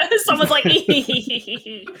then, like, someone's like,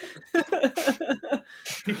 hey,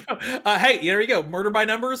 there you go. Murder by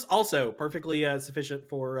Numbers, also perfectly sufficient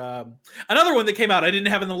for another one that came out I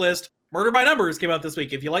didn't have in the list. Murder by Numbers came out this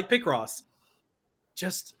week. If you like Picross,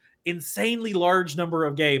 just insanely large number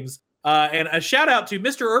of games. And a shout out to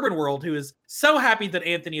Mr. Urban World, who is so happy that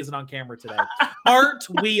Anthony isn't on camera today. Aren't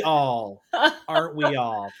we all? Aren't we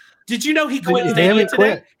all? Did you know he quit Stadia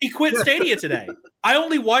today? He quit Stadia today. I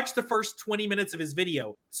only watched the first 20 minutes of his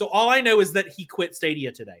video, so all I know is that he quit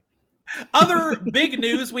Stadia today. Other big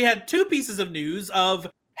news, we had 2 pieces of news of,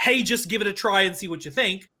 hey, just give it a try and see what you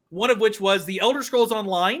think. One of which was the Elder Scrolls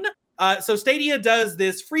Online. So Stadia does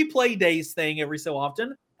this free play days thing every so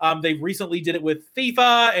often. They recently did it with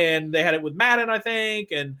FIFA, and they had it with Madden, I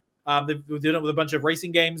think, and they've done it with a bunch of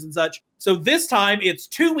racing games and such. So this time it's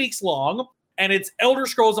 2 weeks long, and it's Elder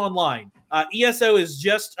Scrolls Online. ESO is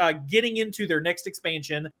just getting into their next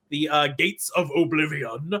expansion, the Gates of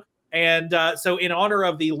Oblivion. And so in honor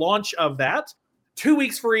of the launch of that, 2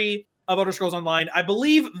 weeks free of Elder Scrolls Online, I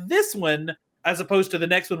believe this one as opposed to the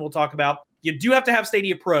next one we'll talk about. You do have to have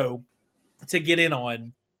Stadia Pro to get in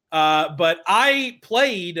on. But I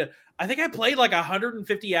think I played like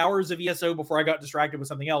 150 hours of ESO before I got distracted with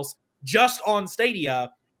something else just on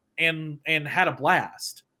Stadia and had a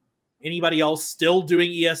blast. Anybody else still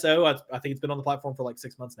doing ESO? I think it's been on the platform for like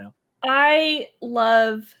 6 months now. I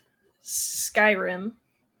love Skyrim.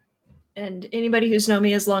 And anybody who's known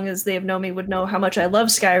me as long as they have known me would know how much I love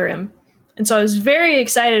Skyrim. And so I was very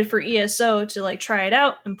excited for ESO to like try it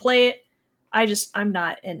out and play it. I'm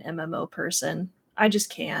not an MMO person. I just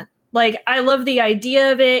can't. Like, I love the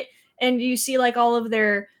idea of it. And you see like all of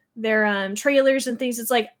their trailers and things.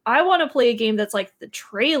 It's like, I want to play a game that's like the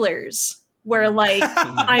trailers where like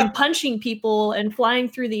I'm punching people and flying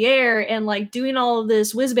through the air and like doing all of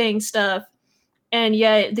this whiz bang stuff. And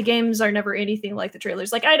yet the games are never anything like the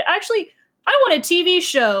trailers. Like I want a TV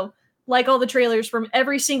show like all the trailers from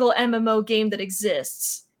every single MMO game that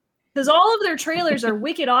exists. Because all of their trailers are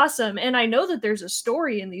wicked awesome. And I know that there's a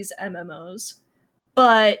story in these MMOs,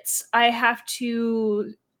 but I have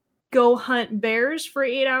to go hunt bears for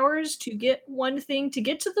 8 hours to get one thing to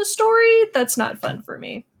get to the story. That's not fun for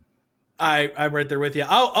me. I'm right there with you.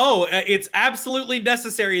 Oh, it's absolutely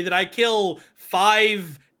necessary that I kill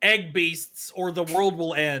 5 egg beasts or the world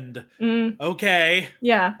will end. Okay.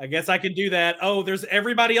 Yeah. I guess I can do that. Oh, there's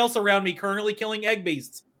everybody else around me currently killing egg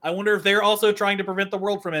beasts. I wonder if they're also trying to prevent the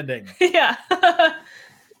world from ending. Yeah.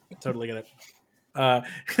 Totally get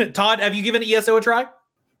it. Todd, have you given ESO a try?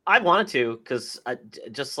 I wanted to, because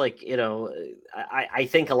just like, I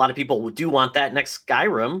think a lot of people do want that next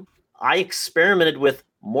Skyrim. I experimented with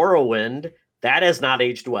Morrowind. That has not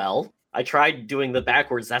aged well. I tried doing the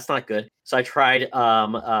backwards. That's not good. So I tried,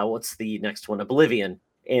 what's the next one? Oblivion.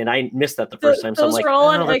 And I missed that the first time. So those I'm like, are all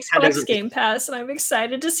on that Xbox Game Pass, and I'm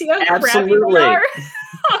excited to see how crappy Absolutely. they are.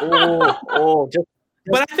 Just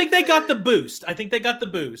But I think they got the boost.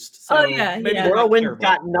 So Oh, yeah, maybe yeah. they're not Morrowind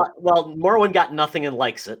terrible. Morrowind got nothing and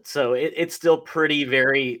likes it, so it's still pretty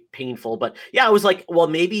very painful. But yeah, I was like, well,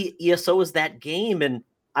 maybe ESO is that game, and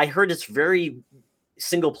I heard it's very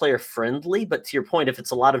single player friendly. But to your point, if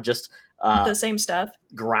it's a lot of just The same stuff.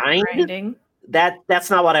 grinding, that's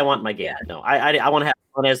not what I want in my game. Yeah. No, I want to have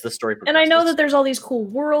fun as the story progresses. And I know that there's all these cool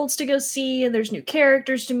worlds to go see, and there's new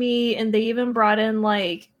characters to meet, and they even brought in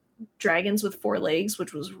like dragons with 4 legs,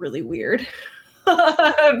 which was really weird.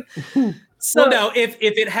 So Well, no, if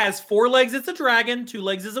it has 4 legs, it's a dragon. 2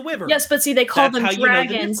 legs is a wyvern. yes, but see, they call That's them how you know the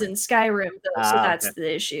dragons in Skyrim, though, so that's Okay.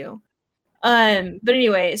 the issue. But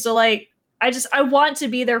anyway, so like, I want to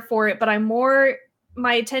be there for it, but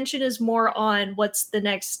my attention is more on what's the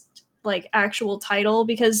next like actual title,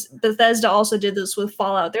 because Bethesda also did this with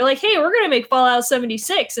Fallout. They're like, hey, we're gonna make Fallout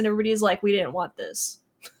 76, and everybody's like, we didn't want this.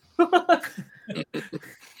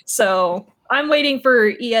 So I'm waiting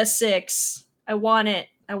for ES6. I want it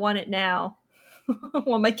now. I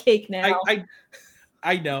want my cake now.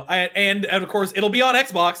 I know. And of course, it'll be on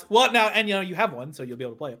Xbox. Well, now, and you have one, so you'll be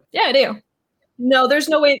able to play it. Yeah, I do. No, there's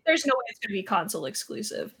no way it's gonna be console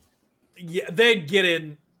exclusive. Yeah, they'd get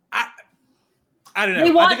in. I don't know. They I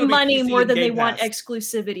think want it'll be money PC more and than they Game want Pass.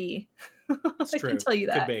 exclusivity. That's I true. can tell you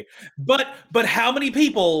that. Could be. But how many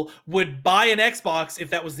people would buy an Xbox if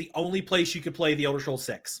that was the only place you could play The Elder Scrolls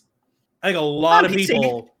 6? I think a lot of PC.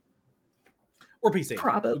 people. Or PC.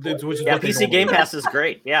 Probably. Which is Yeah, what they PC normally Game do. Pass is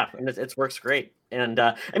great. Yeah, and it works great. And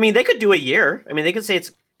I mean, they could do a year. I mean, they could say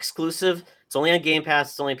it's exclusive. It's only on Game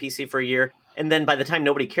Pass. It's only on PC for a year. And then by the time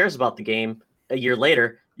nobody cares about the game a year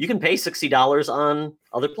later, you can pay $60 on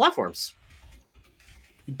other platforms.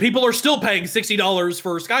 People are still paying $60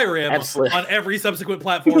 for Skyrim Absolutely. on every subsequent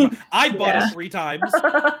platform. I bought Yeah. it 3 times,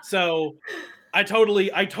 so I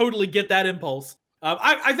totally get that impulse.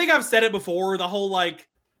 I think I've said it before. The whole like,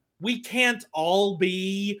 we can't all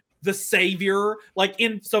be the savior. Like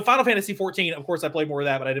so Final Fantasy 14. Of course, I played more of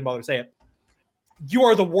that, but I didn't bother to say it. You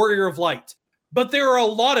are the warrior of light, but there are a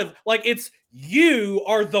lot of like you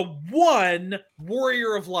are the one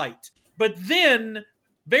warrior of light. But then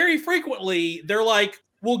very frequently they're like,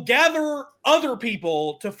 we'll gather other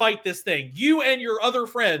people to fight this thing. You and your other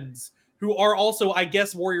friends who are also, I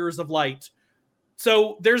guess, warriors of light.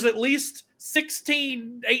 So there's at least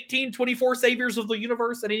 16, 18, 24 saviors of the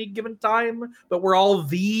universe at any given time, but we're all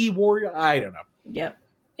the warrior. I don't know. Yep.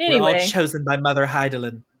 We're all Anyway, chosen by Mother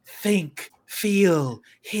Hydaelyn. Think, feel,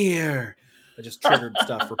 hear. I just triggered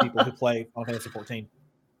stuff for people who play Final Fantasy 14.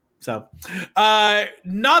 So,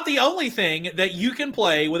 not the only thing that you can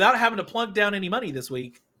play without having to plunk down any money this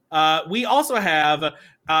week. We also have,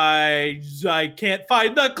 I can't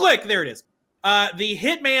find the click. There it is. The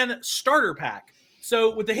Hitman Starter Pack.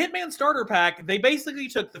 So with the Hitman starter pack, they basically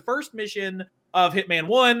took the first mission of Hitman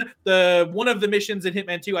 1, one of the missions in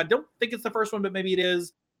Hitman 2. I don't think it's the first one, but maybe it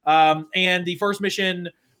is. And the first mission,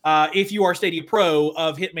 if you are Stadia Pro,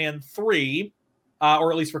 of Hitman 3,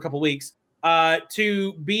 or at least for a couple weeks,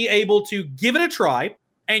 to be able to give it a try.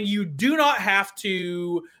 And you do not have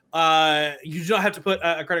to put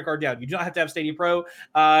a credit card down. You do not have to have Stadia Pro.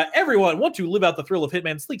 Everyone want to live out the thrill of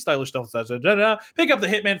Hitman, sleek, stylish stuff. Pick up the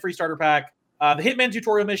Hitman free starter pack, the Hitman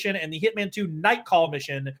tutorial mission, and the Hitman 2 Night Call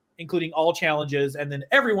mission, including all challenges. And then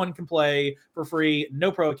everyone can play for free,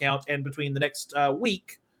 no pro account. And between the next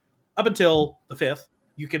week up until the 5th,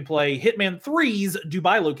 you can play Hitman 3's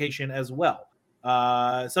Dubai location as well.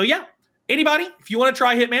 So yeah, anybody, if you want to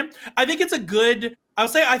try Hitman, I think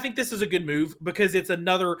this is a good move because it's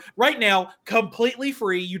another, right now, completely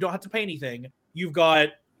free. You don't have to pay anything. You've got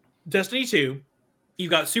Destiny 2.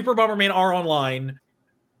 You've got Super Bomberman R Online.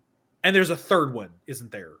 And there's a third one,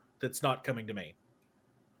 isn't there? That's not coming to me.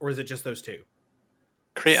 Or is it just those two?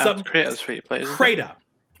 Crata's free to play, isn't Crata.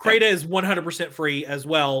 Crata is 100% free as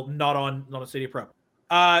well, not on Stadia Pro.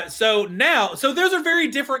 So those are very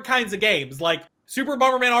different kinds of games. Like Super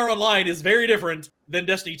Bomberman R Online is very different than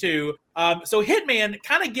Destiny 2. So Hitman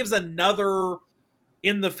kind of gives another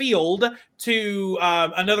in the field to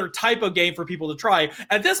another type of game for people to try.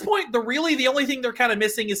 At this point, the only thing they're kind of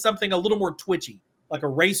missing is something a little more twitchy, like a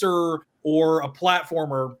racer or a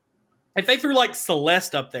platformer. If they threw like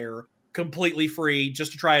Celeste up there completely free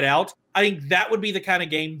just to try it out, I think that would be the kind of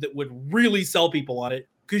game that would really sell people on it,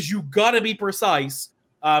 because you got to be precise.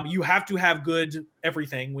 You have to have good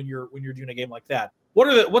everything when you're doing a game like that.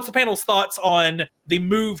 What's the panel's thoughts on the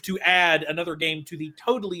move to add another game to the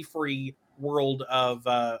totally free world of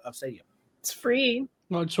Stadia? It's free.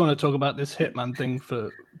 I just want to talk about this Hitman thing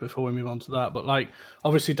before we move on to that. But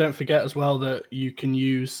obviously, don't forget as well that you can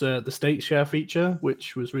use the state share feature,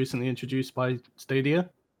 which was recently introduced by Stadia,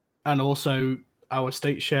 and also our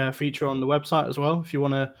state share feature on the website as well. If you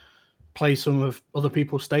want to play some of other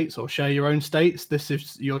people's states or share your own states, this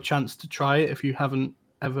is your chance to try it. If you haven't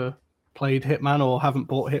ever played Hitman or haven't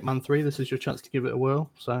bought Hitman 3, this is your chance to give it a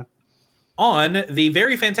whirl. So, on the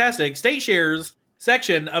very fantastic state shares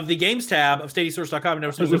section of the games tab of StadiaSource.com.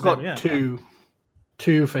 We've got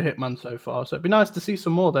two for Hitman so far, so it'd be nice to see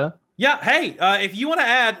some more there. Yeah, hey, if you want to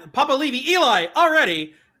add Papa Levy, Eli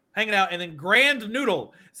already hanging out, and then Grand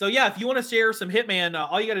Noodle. So yeah, if you want to share some Hitman,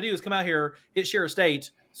 all you got to do is come out here, hit share a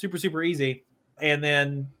state, super easy, and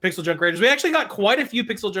then Pixel Junk Raiders. We actually got quite a few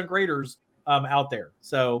Pixel Junk Raiders out there,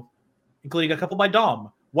 so including a couple by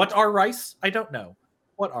Dom. What are rice? I don't know.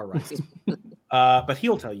 What are rice? But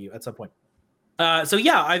he'll tell you at some point. So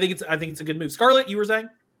yeah, I think it's a good move. Scarlett, you were saying?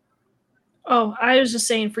 Oh, I was just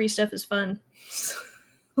saying free stuff is fun.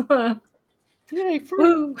 Yay,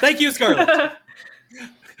 free. Thank you, Scarlett.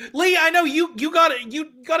 Lee, I know you got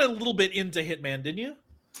a little bit into Hitman, didn't you?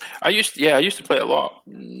 I used to play it a lot.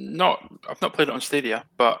 I've not played it on Stadia,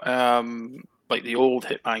 but like the old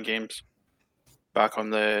Hitman games back on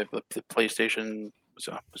the PlayStation. Was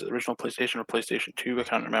it the original PlayStation or PlayStation 2? I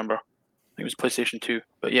can't remember. I think it was PlayStation 2.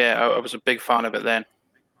 But yeah, I was a big fan of it then.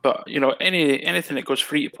 But anything that goes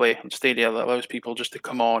free to play on Stadia that allows people just to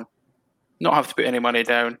come on, not have to put any money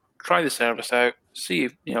down, try the service out, see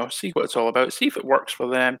what it's all about, see if it works for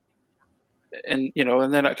them, and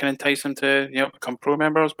then that can entice them to become pro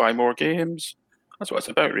members, buy more games. That's what it's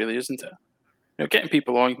about, really, isn't it? Getting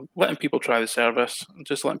people on, letting people try the service, and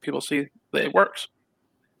just letting people see that it works.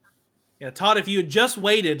 Yeah, Todd, if you had just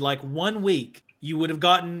waited like 1 week, you would have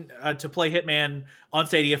gotten to play Hitman on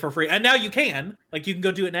Stadia for free. And now you can. Like, you can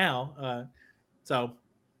go do it now. So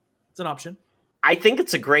it's an option. I think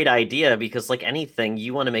it's a great idea because, like anything,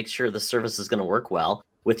 you want to make sure the service is going to work well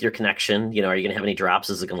with your connection. Are you going to have any drops?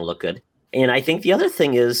 Is it going to look good? And I think the other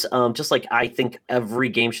thing is, just like I think every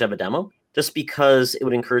game should have a demo, just because it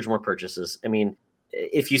would encourage more purchases. I mean,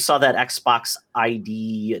 if you saw that Xbox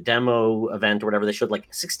ID demo event or whatever, they showed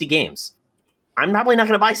like 60 games. I'm probably not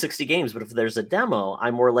going to buy 60 games, but if there's a demo,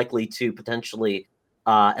 I'm more likely to potentially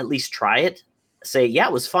at least try it. Say, yeah,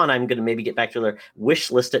 it was fun. I'm going to maybe get back to their wish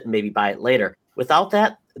list it and maybe buy it later. Without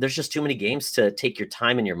that, there's just too many games to take your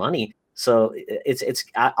time and your money. So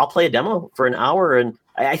I'll play a demo for an hour. And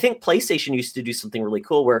I think PlayStation used to do something really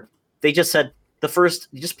cool where they just said you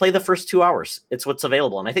just play the first 2 hours. It's what's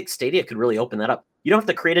available. And I think Stadia could really open that up. You don't have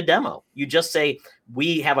to create a demo. You just say,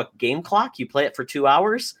 we have a game clock. You play it for 2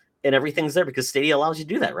 hours and everything's there because Stadia allows you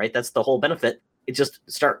to do that, right? That's the whole benefit. It just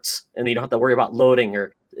starts and you don't have to worry about loading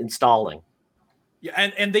or installing.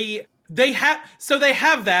 Yeah, and they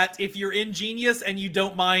have that if you're ingenious and you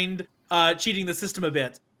don't mind cheating the system a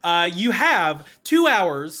bit. you have 2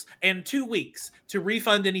 hours and 2 weeks to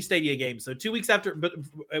refund any Stadia game. So 2 weeks after, but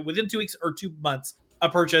within 2 weeks or 2 months, a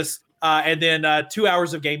purchase, and then 2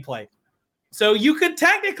 hours of gameplay. So you could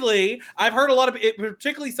technically, I've heard a lot of it,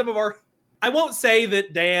 particularly some of our, I won't say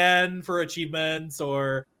that Dan for achievements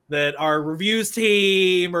or that our reviews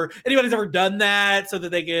team or anybody's ever done that so that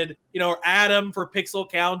they could, or Adam for pixel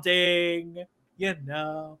counting, but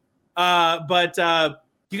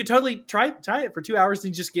you could totally try it for 2 hours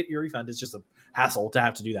and just get your refund. It's just a hassle to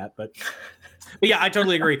have to do that. But yeah, I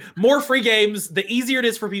totally agree. More free games, the easier it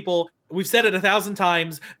is for people. We've said it 1,000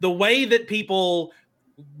 times. The way that people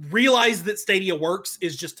realize that Stadia works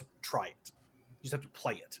is just to try it. You just have to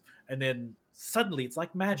play it. And then suddenly it's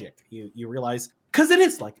like magic. You realize, because it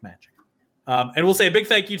is like magic. And we'll say a big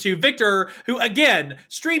thank you to Victor, who, again,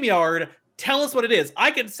 StreamYard, tell us what it is.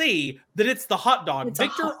 I can see that it's the hot dog.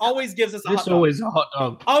 Victor always gives us a hot dog. It's always a hot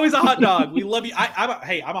dog. Always a hot dog. We love you.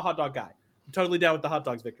 I'm a hot dog guy. I'm totally down with the hot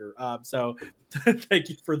dogs, Victor. So thank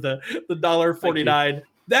you for the $1.49.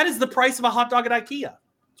 That is the price of a hot dog at IKEA.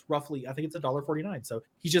 It's roughly, I think it's $1.49. So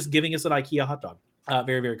he's just giving us an IKEA hot dog.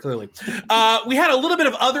 Very, very clearly. We had a little bit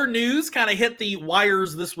of other news kind of hit the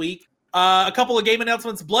wires this week. A couple of game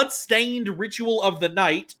announcements. Bloodstained Ritual of the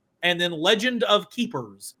Night and then Legend of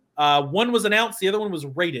Keepers. One was announced, the other one was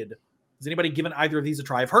rated. Has anybody given either of these a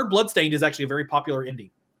try? I've heard Bloodstained is actually a very popular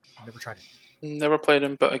indie. I've never tried it. Never played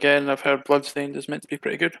him, but again, I've heard Bloodstained is meant to be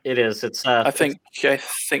pretty good. It is. It's. I think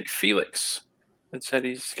Felix had said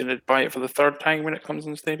he's going to buy it for the third time when it comes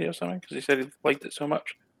in Stadia or something because he said he liked it so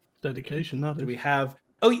much. Dedication. That do we have?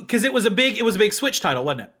 Oh, because it was a big Switch title,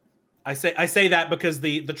 wasn't it? I say that because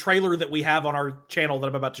the trailer that we have on our channel that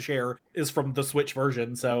I'm about to share is from the Switch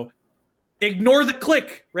version. So ignore the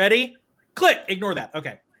click. Ready? Click. Ignore that.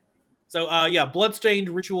 Okay. So Bloodstained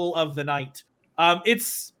Ritual of the Night.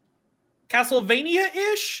 It's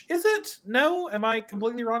Castlevania-ish, is it? No? Am I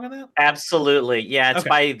completely wrong on that? Absolutely. Yeah, it's Okay.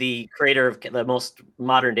 by the creator of the most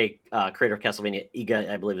modern day creator of Castlevania, Iga,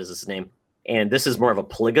 I believe is his name. And this is more of a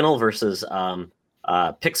polygonal versus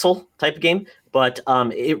pixel type of game. But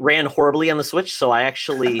it ran horribly on the Switch, so I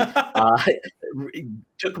actually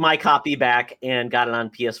took my copy back and got it on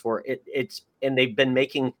PS4. And they've been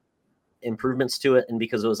making improvements to it, and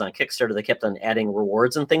because it was on Kickstarter, they kept on adding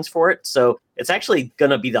rewards and things for it. So it's actually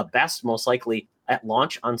going to be the best, most likely, at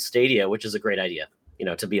launch on Stadia, which is a great idea,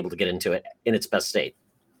 to be able to get into it in its best state.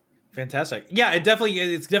 Fantastic. Yeah, it's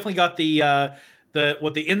definitely got the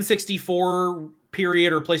N64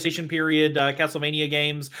 period or PlayStation period Castlevania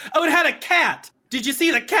games. Oh, it had a cat. Did you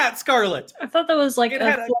see the cat, Scarlett? I thought that was like It a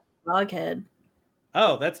had a- dog head.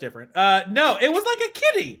 Oh, that's different. No, it was like a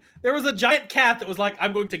kitty. There was a giant cat that was like,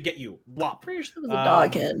 "I'm going to get you." Whop. Pretty sure it was a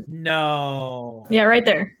dog head. No. Yeah, right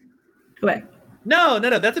there. Go back. No,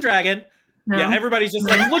 that's a dragon. No. Yeah, everybody's just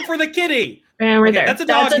like, "Look for the kitty." And right Okay, there. that's a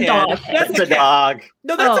dog head. dog That's head. It's a a cat. dog.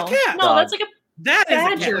 No, that's Oh, a cat. No, that's like a That is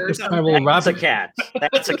badger a or cat. something. That's a cat.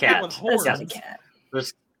 That's a cat. With That's horns. not a cat.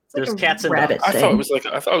 There's It's like a cats and rabbit dogs. I thought thing. it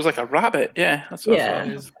was like a rabbit. Yeah, that's what Yeah.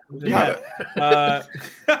 I thought.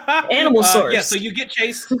 Yeah. Animal source. Yeah, so you get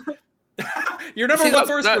chased. Your number See, one that-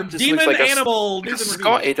 source that for just demon looks like a animal news and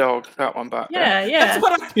Scotty reviews. dog, that one back there, Yeah, yeah, That's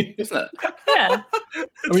what I isn't it? yeah. I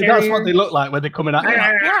mean, that's what they look like when they're coming at you.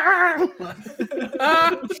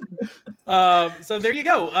 So there you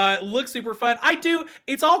go. Looks super fun.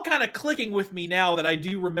 It's all kind of clicking with me now that I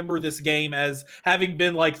do remember this game as having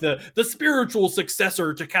been like the spiritual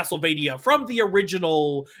successor to Castlevania from the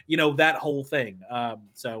original, that whole thing.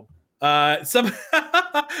 Some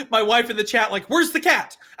my wife in the chat like, "Where's the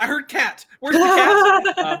cat? I heard cat. Where's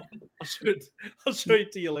the cat?" I'll show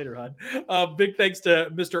it to you later, hon. Big thanks to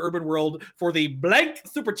Mr. Urban World for the blank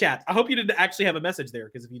super chat. I hope you didn't actually have a message there,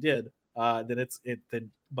 because if you did, then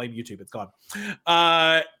blame YouTube. It's gone.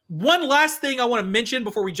 One last thing I want to mention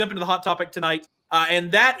before we jump into the hot topic tonight,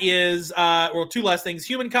 and that is, two last things.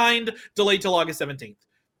 Humankind delayed till August 17th.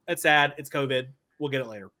 That's sad. It's COVID. We'll get it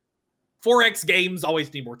later. 4X games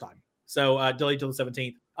always need more time. So delayed till the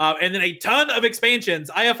 17th. And then a ton of expansions.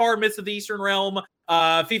 IFR Myths of the Eastern Realm,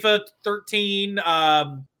 FIFA 13,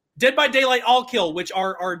 Dead by Daylight All Kill, which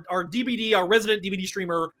our DVD, our resident DVD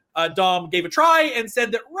streamer, Dom, gave a try and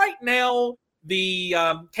said that right now the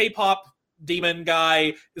K-pop demon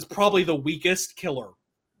guy is probably the weakest killer.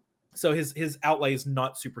 So his outlay is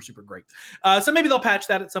not super, super great. So maybe they'll patch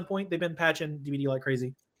that at some point. They've been patching DVD like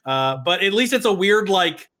crazy. But at least it's a weird,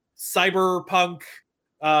 like, cyberpunk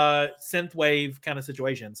synthwave kind of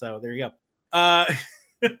situation. So there you go.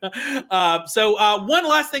 So one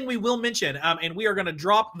last thing we will mention, and we are going to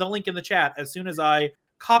drop the link in the chat as soon as I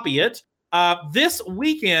copy it. This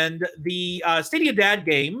weekend, the Stadia Dad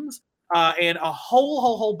Games and a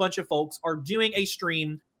whole bunch of folks are doing a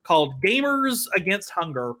stream called Gamers Against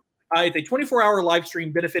Hunger. It's a 24-hour live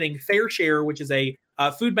stream benefiting Fair Share, which is a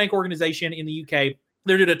food bank organization in the UK.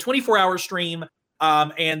 They're doing a 24-hour stream,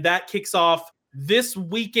 and that kicks off this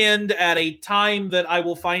weekend at a time that I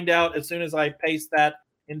will find out as soon as I paste that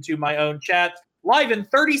into my own chat. Live in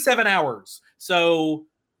 37 hours. So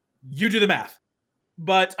you do the math.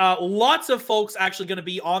 But lots of folks actually going to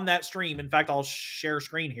be on that stream. In fact, I'll share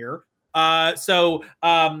screen here. So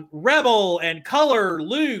Rebel and Color,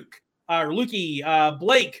 Luke, Lukey,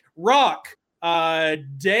 Blake, Rock,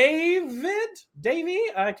 Dave,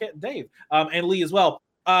 and Lee as well.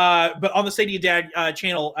 But on the Stadia Dad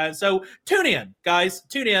channel. So tune in, guys.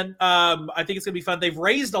 Tune in. I think it's gonna be fun. They've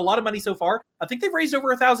raised a lot of money so far. I think they've raised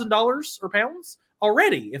over $1,000 or pounds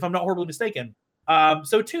already, if I'm not horribly mistaken.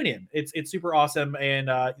 So tune in. It's super awesome. And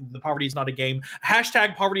the Poverty is Not a Game.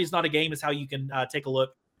 Hashtag Poverty is Not a Game is how you can take a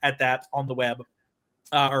look at that on the web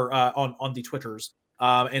or on the Twitters.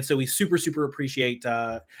 And so we super appreciate.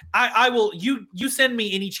 I will. You send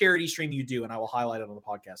me any charity stream you do, and I will highlight it on the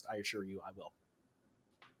podcast. I assure you, I will.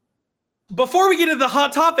 Before we get into the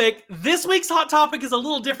hot topic, this week's hot topic is a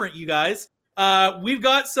little different, you guys. We've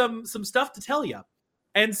got some stuff to tell you,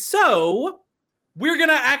 and so we're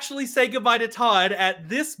gonna actually say goodbye to Todd at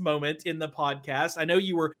this moment in the podcast. I know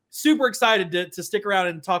you were super excited to stick around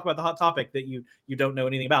and talk about the hot topic that you don't know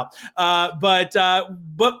anything about. But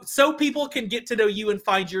so people can get to know you and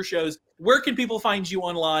find your shows. Where can people find you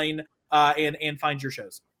online and find your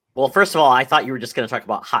shows? Well, first of all, I thought you were just going to talk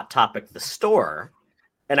about Hot Topic, the store.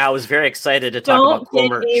 And I was very excited to talk about cool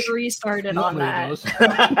merch. Don't get Avery started on that.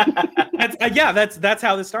 That's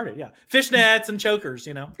how this started. Yeah, fishnets and chokers.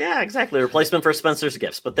 Yeah, exactly. Replacement for Spencer's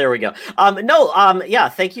Gifts. But there we go. Yeah.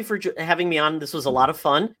 Thank you for having me on. This was a lot of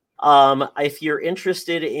fun. If you're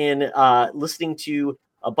interested in listening to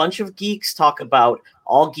a bunch of geeks talk about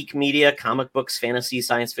all geek media, comic books, fantasy,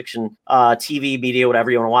 science fiction, TV media,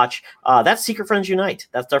 whatever you want to watch, that's Secret Friends Unite.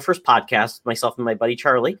 That's our first podcast. Myself and my buddy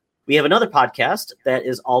Charlie. We have another podcast that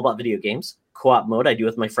is all about video games, Co-op Mode. I do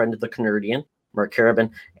with my friend, the Canardian, Mark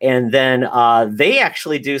Carabin. And then they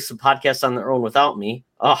actually do some podcasts on their own without me.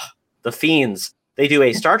 Oh, the Fiends. They do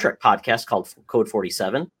a Star Trek podcast called Code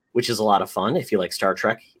 47, which is a lot of fun if you like Star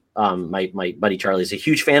Trek. My buddy Charlie is a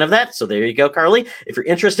huge fan of that. So there you go, Carly. If you're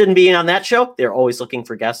interested in being on that show, they're always looking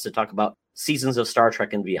for guests to talk about seasons of Star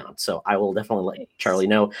Trek and beyond. So I will definitely let Charlie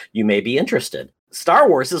know you may be interested. Star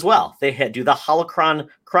Wars as well. They do the Holocron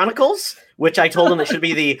Chronicles, which I told them it should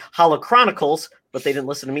be the Holochronicles, but they didn't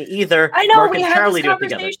listen to me either. I know, Mark we and had Charlie this do it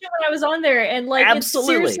together. conversation when I was on there, and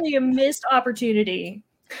Absolutely. It's seriously a missed opportunity.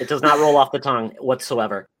 It does not roll off the tongue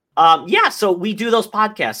whatsoever. So we do those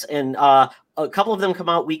podcasts, and a couple of them come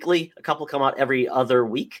out weekly. A couple come out every other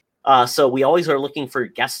week. So we always are looking for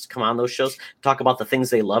guests to come on those shows, talk about the things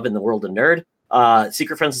they love in the world of nerd.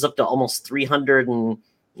 Secret Friends is up to almost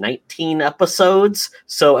 319 episodes.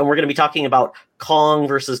 And we're going to be talking about Kong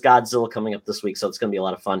versus Godzilla coming up this week. So it's going to be a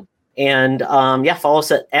lot of fun. And follow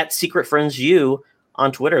us at Secret Friends U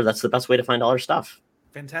on Twitter. That's the best way to find all our stuff.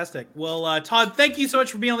 Fantastic. Well, Todd, thank you so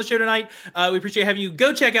much for being on the show tonight. We appreciate having you.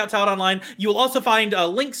 Go check out Todd online. You will also find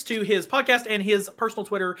links to his podcast and his personal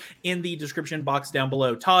Twitter in the description box down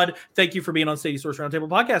below. Todd, thank you for being on Stadia Source Roundtable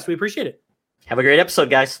Podcast. We appreciate it. Have a great episode,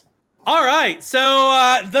 guys. All right.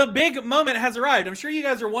 So the big moment has arrived. I'm sure you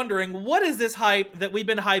guys are wondering, what is this hype that we've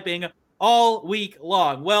been hyping all week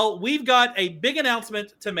long? Well, we've got a big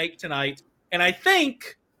announcement to make tonight, and I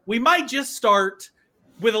think we might just start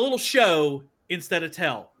with a little show instead of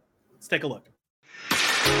tell. Let's take a look.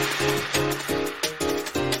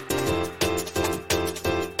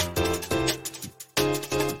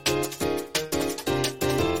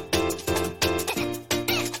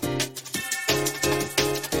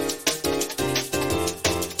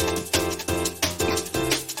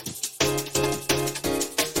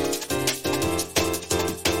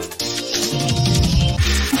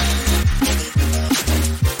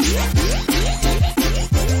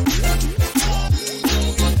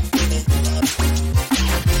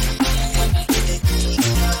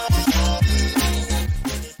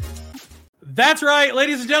 That's right,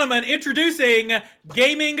 ladies and gentlemen, introducing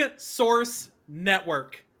Gaming Source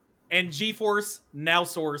Network and GeForce Now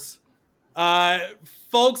Source.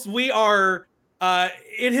 Folks, we are,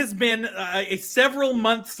 it has been a several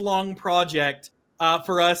months long project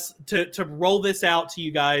for us to roll this out to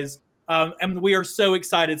you guys. And we are so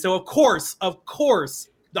excited. So of course,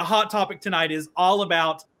 the hot topic tonight is all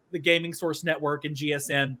about the Gaming Source Network and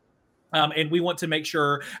GSN. And we want to make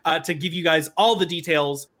sure to give you guys all the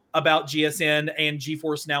details about GSN and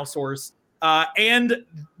GeForce Now Source. And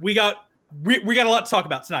we got we got a lot to talk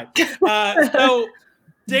about tonight. So,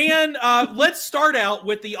 Dan, let's start out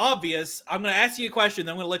with the obvious. I'm going to ask you a question,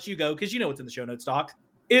 then I'm going to let you go because you know what's in the show notes, Doc.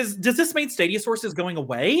 Does this mean Stadia Source is going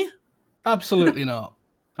away? Absolutely not.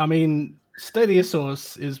 I mean, Stadia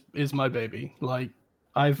Source is my baby. Like,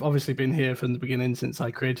 I've obviously been here from the beginning since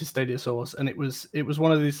I created Stadia Source, and it was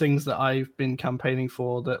one of these things that I've been campaigning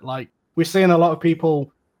for. That, like, we're seeing a lot of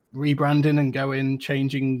people rebranding and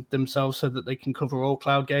changing themselves so that they can cover all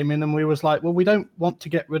cloud gaming, and we was like, well, we don't want to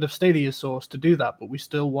get rid of Stadia Source to do that, but we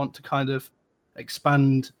still want to kind of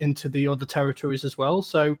expand into the other territories as well.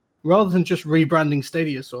 So rather than just rebranding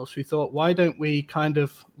Stadia Source, we thought, why don't we kind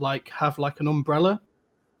of like have like an umbrella,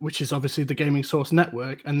 which is obviously the Gaming Source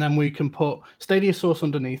network, and then we can put Stadia Source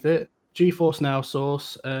underneath it, GeForce Now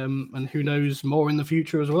Source, and who knows more in the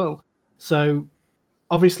future as well. So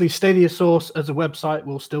obviously, Stadia Source as a website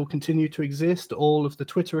will still continue to exist. All of the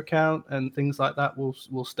Twitter account and things like that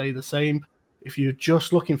will stay the same. If you're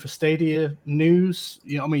just looking for Stadia news,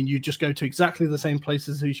 you just go to exactly the same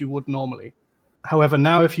places as you would normally. However,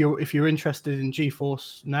 now if you're interested in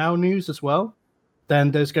GeForce Now news as well, then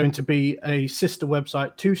there's going to be a sister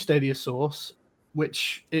website to Stadia Source,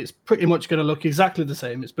 which is pretty much going to look exactly the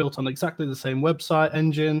same. It's built on exactly the same website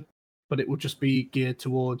engine, but it will just be geared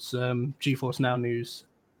towards GeForce Now news.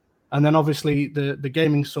 And then obviously the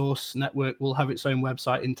Gaming Source network will have its own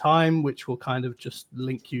website in time, which will kind of just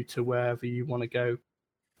link you to wherever you want to go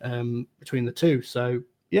between the two. So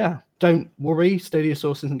yeah, don't worry, Stadia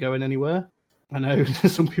Source isn't going anywhere. I know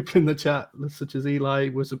some people in the chat, such as Eli,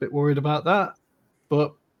 was a bit worried about that.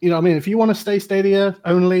 But, if you want to stay Stadia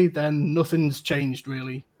only, then nothing's changed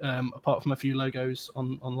really, apart from a few logos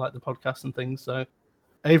on like the podcast and things. So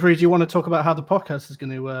Avery, do you want to talk about how the podcast is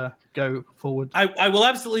going to go forward? I will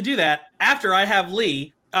absolutely do that after I have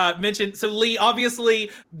Lee mention. So Lee, obviously,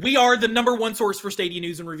 we are the number one source for Stadia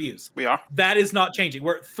news and reviews. We are. That is not changing.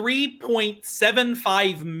 We're at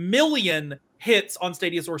 3.75 million hits on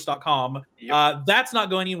StadiaSource.com. Yep. That's not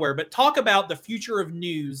going anywhere. But talk about the future of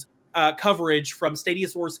news coverage from Stadia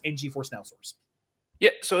Source and GeForce Now Source.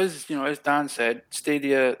 Yeah, so as Dan said,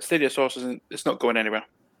 Stadia Source it's not going anywhere.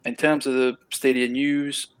 In terms of the Stadia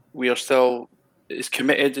news, we are still as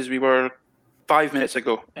committed as we were 5 minutes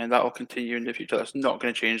ago, and that will continue in the future. That's not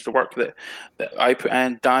going to change. The work that I put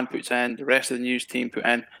in, Dan puts in, the rest of the news team put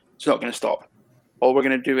in, it's not going to stop. All we're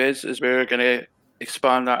going to do is we're going to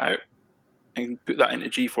expand that out and put that into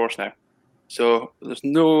GeForce Now. So there's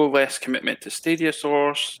no less commitment to Stadia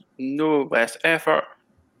Source, no less effort.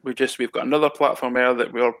 We've got another platform there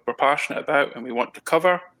that we're passionate about and we want to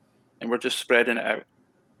cover, and we're just spreading it out.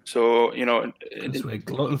 So we're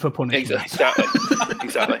glutton for punishment.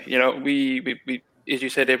 Exactly. We as you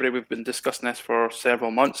said, everybody, we've been discussing this for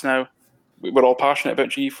several months now. We're all passionate about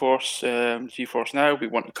GeForce Now. We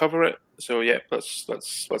want to cover it. So yeah, that's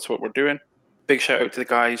what we're doing. Big shout out to the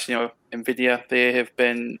guys. NVIDIA. They have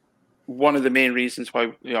been one of the main reasons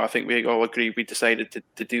why I think we all agree we decided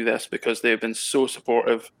to do this, because they've been so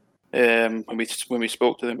supportive. When we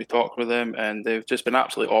spoke to them, we talked with them, and they've just been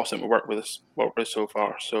absolutely awesome to work with us so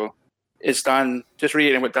far. So it's Dan, just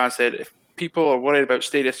reiterating what Dan said, if people are worried about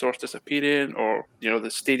Stadia Source disappearing or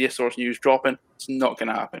the Stadia Source news dropping, it's not going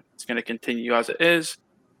to happen. It's going to continue as it is.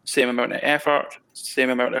 Same amount of effort, same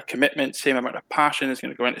amount of commitment, same amount of passion is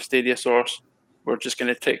going to go into Stadia Source. We're just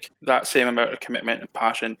going to take that same amount of commitment and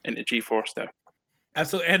passion into GeForce now.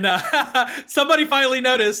 Absolutely. And somebody finally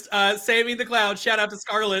noticed, Sammy the Cloud, shout out to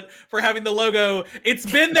Scarlett for having the logo.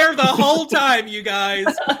 It's been there the whole time, you guys.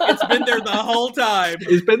 It's been there the whole time.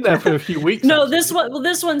 It's been there for a few weeks. No, actually.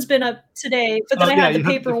 this one's been up today, but then I had the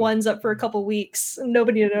paper ones up for a couple weeks. And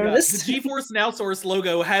nobody noticed. The GeForce Now Source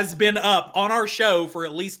logo has been up on our show for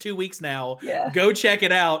at least 2 weeks now. Yeah. Go check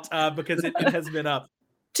it out because it has been up.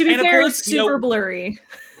 To be fair, course, it's super blurry.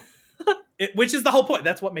 Which is the whole point.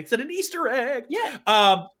 That's what makes it an Easter egg.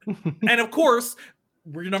 Yeah. And of course,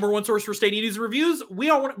 we're your number one source for Stadia news and reviews. We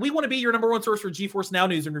want to be your number one source for GeForce Now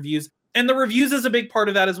news and reviews. And the reviews is a big part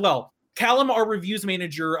of that as well. Callum, our reviews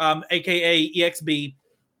manager, aka EXB,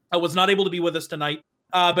 was not able to be with us tonight.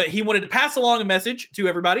 But he wanted to pass along a message to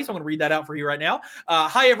everybody. So I'm going to read that out for you right now.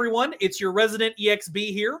 Hi, everyone. It's your resident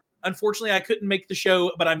EXB here. Unfortunately, I couldn't make the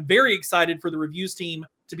show, but I'm very excited for the reviews team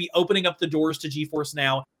to be opening up the doors to GeForce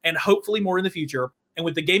Now and hopefully more in the future. And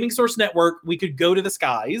with the Gaming Source Network, we could go to the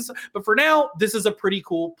skies. But for now, this is a pretty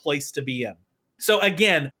cool place to be in. So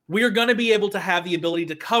again, we are going to be able to have the ability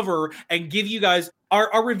to cover and give you guys,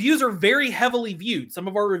 our reviews are very heavily viewed. Some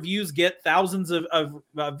of our reviews get thousands of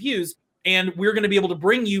views. And we're going to be able to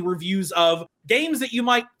bring you reviews of games that you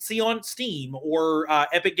might see on Steam or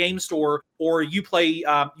Epic Game Store or Uplay,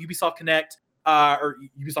 Ubisoft Connect, or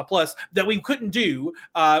Ubisoft Plus that we couldn't do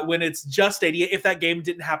when it's just Stadia if that game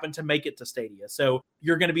didn't happen to make it to Stadia. So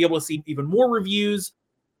you're going to be able to see even more reviews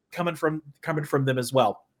coming from them as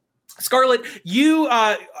well. Scarlett, you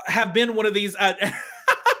have been one of these.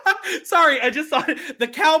 Sorry, I just thought the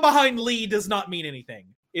cow behind Lee does not mean anything.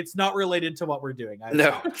 It's not related to what we're doing.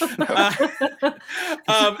 No.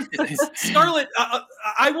 Scarlett,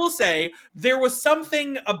 I will say there was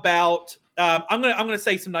something about. I'm gonna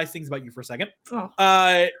say some nice things about you for a second.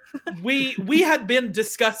 Oh. We had been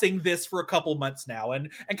discussing this for a couple months now, and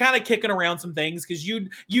kind of kicking around some things because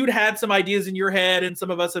you'd had some ideas in your head, and some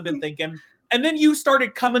of us have been thinking, and then you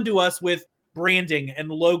started coming to us with branding and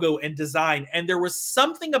logo and design, and there was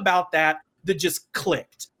something about that just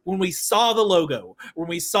clicked when we saw the logo, when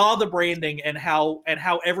we saw the branding, and how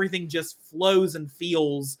everything just flows and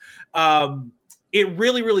feels. It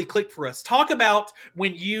really, really clicked for us. Talk about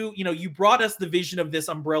when you brought us the vision of this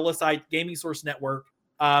umbrella site, Gaming Source Network,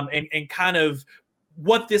 and kind of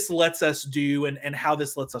what this lets us do and how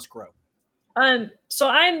this lets us grow. So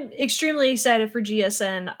I'm extremely excited for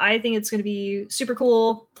GSN. I think it's going to be super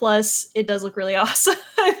cool. Plus, it does look really awesome.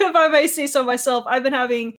 If I may say so myself, I've been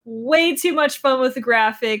having way too much fun with the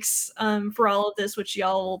graphics for all of this, which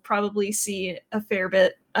y'all will probably see a fair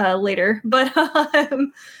bit later. But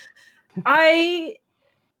I,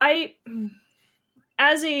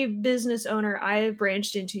 as a business owner, I have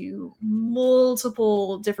branched into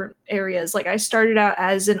multiple different areas. Like I started out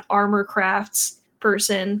as an armor crafts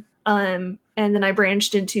person. And then I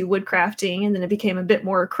branched into wood crafting, and then it became a bit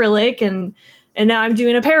more acrylic, and now I'm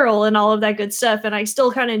doing apparel and all of that good stuff. And I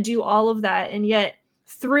still kind of do all of that. And yet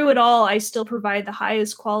through it all, I still provide the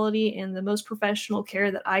highest quality and the most professional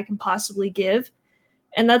care that I can possibly give.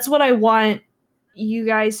 And that's what I want you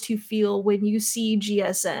guys to feel when you see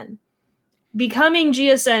GSN. Becoming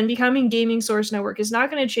Gaming Source Network is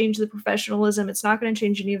not going to change the professionalism. It's not going to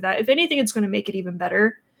change any of that. If anything, it's going to make it even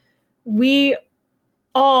better. We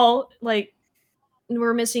all,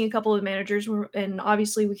 we're missing a couple of managers, and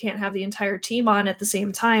obviously we can't have the entire team on at the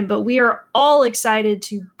same time, but we are all excited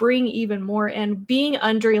to bring even more, and being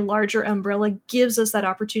under a larger umbrella gives us that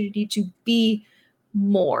opportunity to be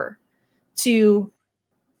more, to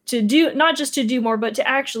do, not just to do more, but to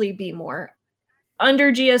actually be more.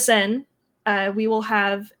 Under GSN, we will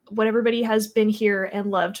have what everybody has been here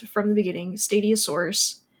and loved from the beginning, Stadia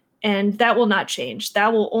Source. And that will not change.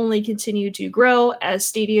 That will only continue to grow as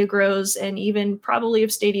Stadia grows. And even probably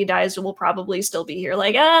if Stadia dies, it will probably still be here.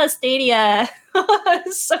 Stadia.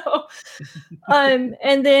 And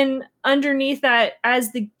then underneath that,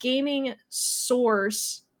 as the Gaming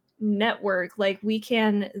Source Network, we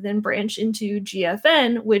can then branch into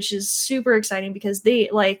GFN, which is super exciting because they,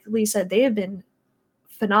 like Lee said, they have been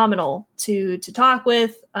phenomenal to talk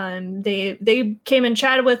with. They came and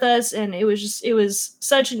chatted with us, and it was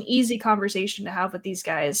such an easy conversation to have with these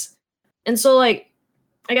guys. And so I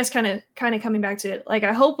guess kind of coming back to it,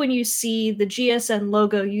 I hope when you see the GSN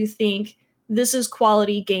logo, you think this is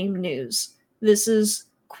quality game news. This is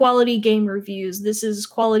quality game reviews. This is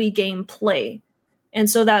quality game play. And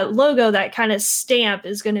so that logo, that kind of stamp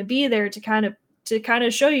is going to be there to kind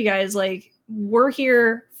of show you guys, we're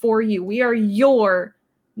here for you. We are your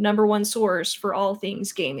number one source for all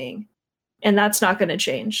things gaming, and that's not going to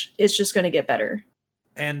change. It's just going to get better.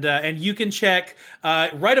 And you can check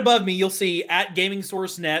right above me. You'll see at Gaming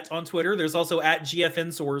Source Net on Twitter. There's also at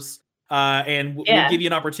GFN Source, and we'll give you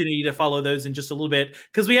an opportunity to follow those in just a little bit,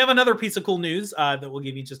 because we have another piece of cool news that we'll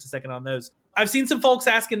give you just a second on those. I've seen some folks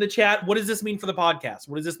ask in the chat, what does this mean for the podcast?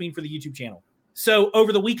 What does this mean for the YouTube channel? So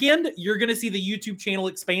over the weekend, you're going to see the YouTube channel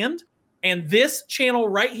expand, and this channel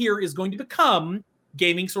right here is going to become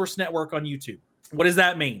Gaming Source Network on YouTube. What does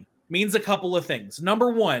that mean? It means a couple of things. Number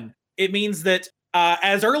one, it means that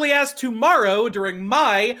as early as tomorrow during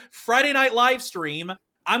my Friday night live stream,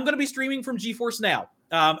 I'm going to be streaming from GeForce Now.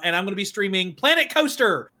 And I'm going to be streaming Planet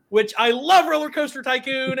Coaster, which I love Roller Coaster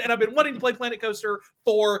Tycoon, and I've been wanting to play Planet Coaster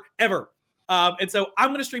forever. And so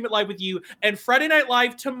I'm going to stream it live with you. And Friday Night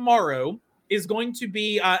Live tomorrow is going to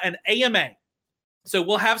be an AMA. So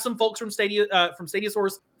we'll have some folks from Stadia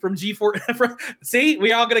Source, from G4. See,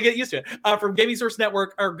 we all going to get used to it. From Gaming Source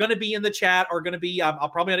Network are going to be in the chat. Are going to be. I'll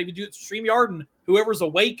probably not even do it StreamYard, and whoever's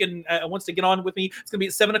awake and wants to get on with me, it's going to be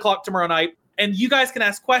at 7:00 tomorrow night. And you guys can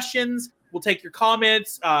ask questions. We'll take your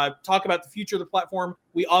comments. Talk about the future of the platform.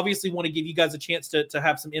 We obviously want to give you guys a chance to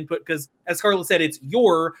have some input because, as Scarlett said, it's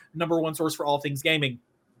your number one source for all things gaming.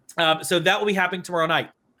 So that will be happening tomorrow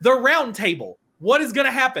night. The Roundtable. What is going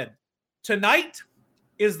to happen tonight?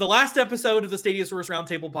 Is the last episode of the Stadia Source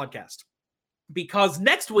Roundtable podcast, because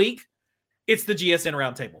next week it's the GSN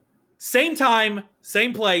Roundtable. Same time,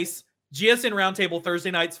 same place, GSN Roundtable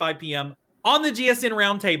Thursday nights, 5 p.m. On the GSN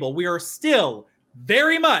Roundtable, we are still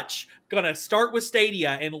very much going to start with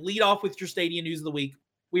Stadia and lead off with your Stadia news of the week.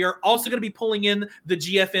 We are also going to be pulling in the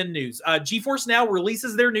GFN news. GeForce Now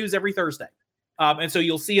releases their news every Thursday. And so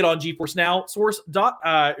you'll see it on GeForce Now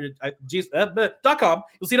source.com.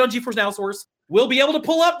 You'll see it on GeForce Now source. We'll be able to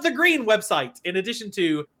pull up the Green website in addition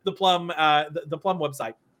to the Plum the Plum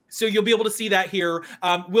website. So you'll be able to see that here.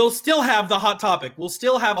 We'll still have the hot topic. We'll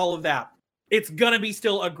still have all of that. It's going to be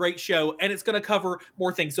still a great show, and it's going to cover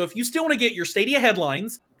more things. So if you still want to get your Stadia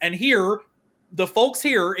headlines and hear the folks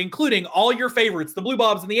here, including all your favorites, the Blue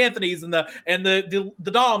Bobs and the Anthonys and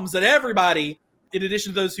the Doms and everybody, in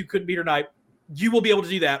addition to those who couldn't be here tonight, you will be able to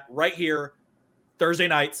do that right here, Thursday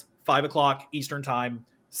nights, 5 o'clock Eastern time,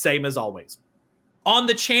 same as always. On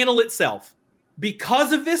the channel itself,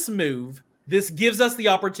 because of this move, this gives us the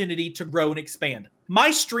opportunity to grow and expand.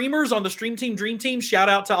 My streamers on the Stream Team Dream Team, shout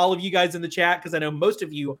out to all of you guys in the chat, because I know most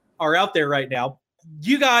of you are out there right now.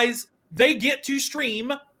 You guys, they get to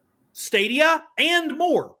stream Stadia and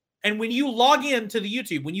more. And when you log in to the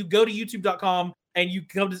YouTube, when you go to youtube.com and you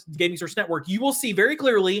come to Gaming Source Network, you will see very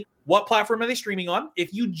clearly what platform are they streaming on.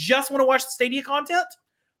 If you just want to watch the Stadia content,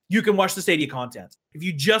 you can watch the Stadia content. If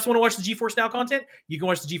you just want to watch the GeForce Now content, you can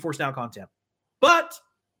watch the GeForce Now content. But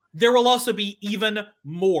there will also be even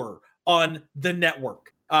more on the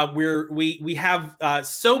network. We have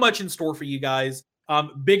so much in store for you guys.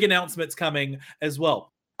 Big announcements coming as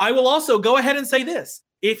well. I will also go ahead and say this.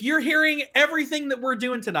 If you're hearing everything that we're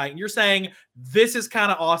doing tonight and you're saying, this is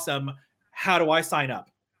kind of awesome, how do I sign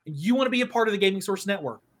up? You want to be a part of the Gaming Source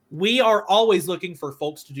Network. We are always looking for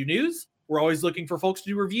folks to do news. We're always looking for folks to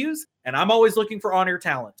do reviews. And I'm always looking for on-air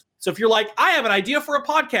talent. So if you're like, I have an idea for a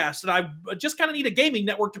podcast and I just kind of need a gaming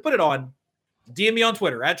network to put it on, DM me on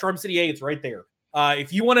Twitter at CharmCity8. It's right there.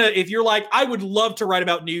 If you're like, I would love to write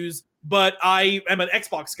about news, but I am an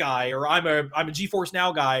Xbox guy, or I'm a GeForce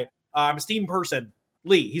Now guy. I'm a Steam person.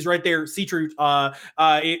 Lee, he's right there. C-Truth,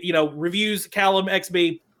 reviews, Callum,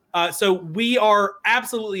 XB. So we are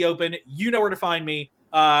absolutely open. You know where to find me.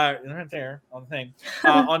 Right there on the thing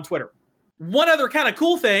on Twitter. One other kind of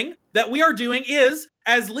cool thing that we are doing is,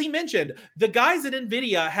 as Lee mentioned, the guys at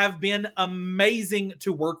NVIDIA have been amazing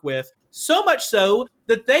to work with. So much so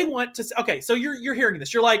that they want to. Okay, so you're hearing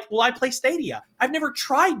this. You're like, well, I play Stadia. I've never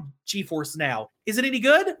tried GeForce Now. Is it any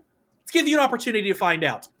good? Let's give you an opportunity to find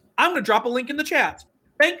out. I'm going to drop a link in the chat.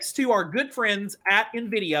 Thanks to our good friends at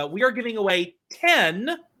NVIDIA, we are giving away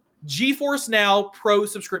 10 GeForce Now Pro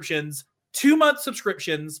subscriptions, 2-month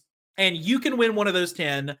subscriptions, and you can win one of those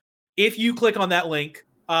 10 if you click on that link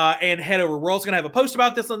and head over. We're also going to have a post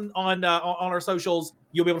about this on our socials.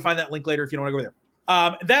 You'll be able to find that link later if you don't want to go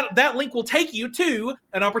there. That link will take you to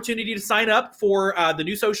an opportunity to sign up for the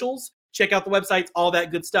new socials, check out the websites, all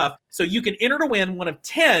that good stuff. So you can enter to win one of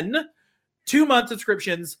 10 2-month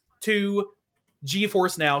subscriptions to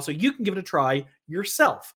GeForce Now, so you can give it a try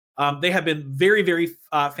yourself. They have been very, very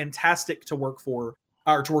fantastic to work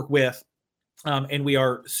with, and we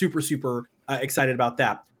are super, super excited about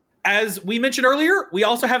that. As we mentioned earlier, we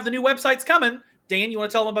also have the new websites coming. Dan, you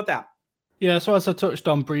want to tell them about that? Yeah, so as I touched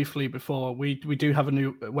on briefly before, we do have a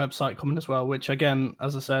new website coming as well, which again,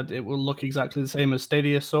 as I said, it will look exactly the same as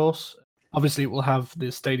Stadia Source. Obviously, it will have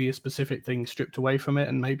the Stadia specific things stripped away from it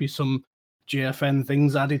and maybe some GFN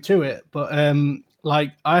things added to it. But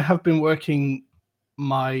I have been working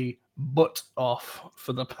my butt off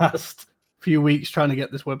for the past few weeks trying to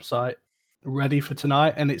get this website ready for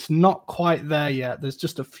tonight, and it's not quite there yet. There's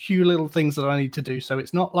just a few little things that I need to do, so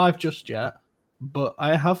it's not live just yet. But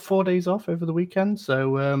I have 4 days off over the weekend,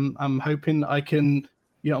 so I'm hoping I can,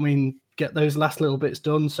 get those last little bits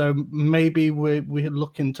done. So maybe we're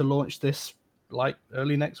looking to launch this like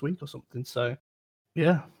early next week or something. So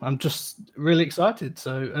yeah, I'm just really excited.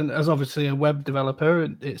 So, and as obviously a web developer,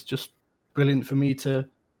 it's just brilliant for me to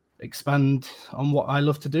expand on what I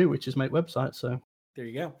love to do, which is make websites. So there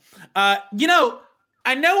you go. I know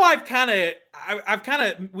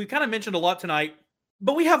we've kind of mentioned a lot tonight,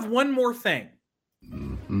 but we have one more thing.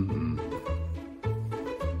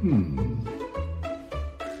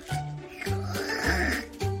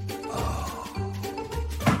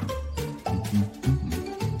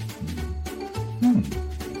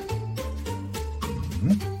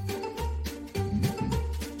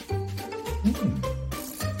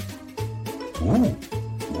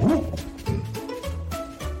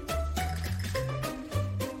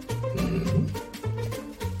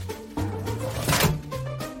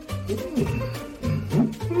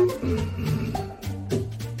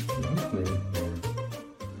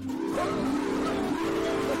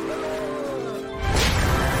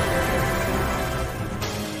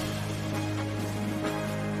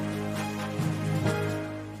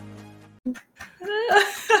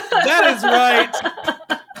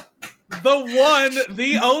 one,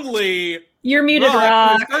 the only. You're muted, Rock,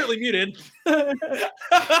 Rock. who's currently muted.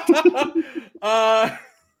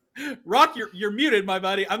 Rock, you're muted, my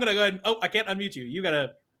buddy. I'm gonna go ahead and I can't unmute you. You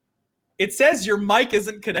gotta. It says your mic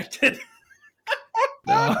isn't connected.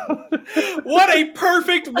 What a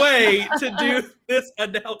perfect way to do this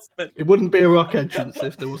announcement. It wouldn't be a Rock entrance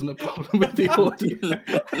if there wasn't a problem with the audio.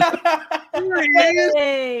 There he is.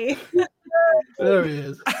 Hey. There he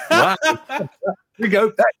is. Wow. There you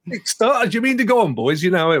go. It started. You mean to go on, boys?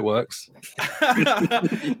 You know how it works.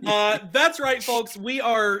 That's right, folks. We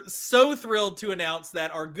are so thrilled to announce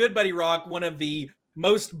that our good buddy Rock, one of the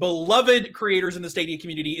most beloved creators in the Stadia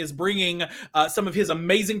community, is bringing some of his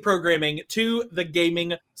amazing programming to the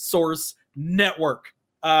Gaming Source Network.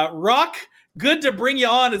 Rock, good to bring you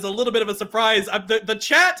on is a little bit of a surprise. The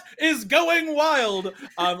chat is going wild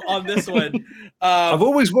on this one. I've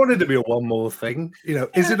always wanted to be a one more thing. You know,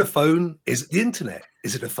 is it a phone? Is it the internet?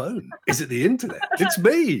 Is it a phone? Is it the internet? It's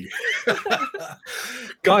me.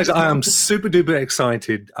 Guys, I am super duper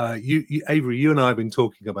excited. Avery, you and I have been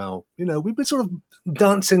talking about, we've been sort of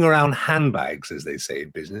dancing around handbags, as they say in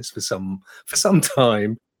business, for some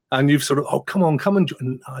time. And you've sort of, come and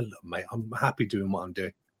join. Look, mate, I'm happy doing what I'm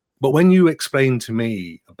doing. But when you explain to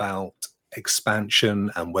me about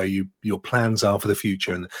expansion and where your plans are for the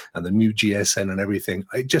future and the new GSN and everything,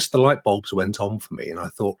 the light bulbs went on for me. And I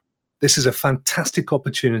thought, this is a fantastic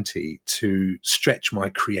opportunity to stretch my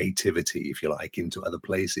creativity, if you like, into other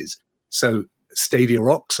places. So Stadia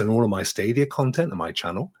rocks, and all of my Stadia content on my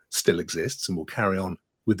channel still exists and will carry on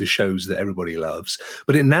with the shows that everybody loves.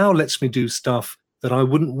 But it now lets me do stuff that I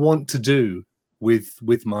wouldn't want to do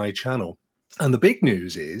with my channel. And the big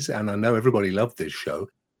news is, and I know everybody loved this show,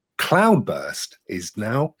 Cloudburst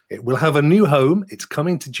it will have a new home. It's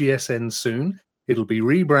coming to GSN soon. It'll be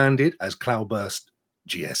rebranded as Cloudburst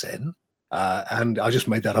GSN. And I just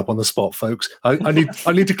made that up on the spot, folks. I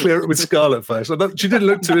need to clear it with Scarlett first. She didn't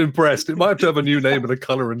look too impressed. It might have to have a new name and a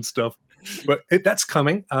color and stuff. But that's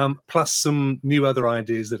coming, plus some new other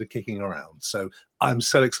ideas that are kicking around. So I'm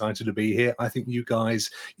so excited to be here. I think you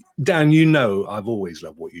guys, Dan, I've always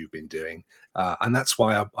loved what you've been doing. And that's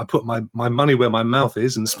why I put my money where my mouth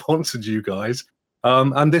is and sponsored you guys.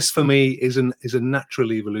 And this, for me, is a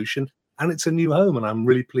natural evolution. And it's a new home, and I'm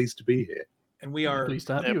really pleased to be here. And we are pleased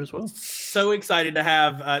to have you as well. So excited to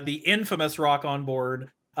have the infamous Rock on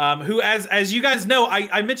board. Who, as you guys know,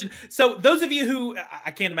 I mentioned. So those of you who,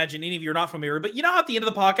 I can't imagine any of you are not familiar, but you know how at the end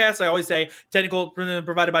of the podcast I always say technical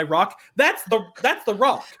provided by Rock. That's the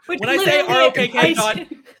Rock. Which when I say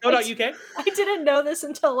ROKK.UK, I didn't know this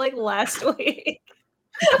until like last week.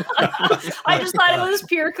 I just thought it was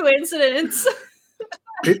pure coincidence.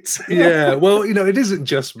 Well, it isn't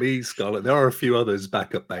just me, Scarlett. There are a few others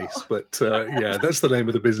back at base, but that's the name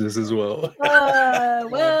of the business as well.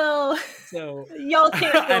 Well, so y'all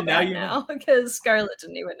can't feel bad now because Scarlett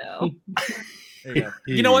didn't even know. There you go.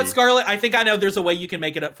 You know what, Scarlett? I think I know there's a way you can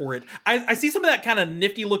make it up for it. I see some of that kind of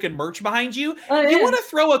nifty looking merch behind you. Oh, you want to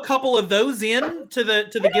throw a couple of those in to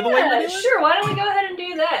the giveaway? Sure. Why don't we go ahead and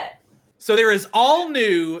do that? So there is all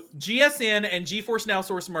new GSN and GeForce Now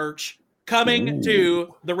Source merch coming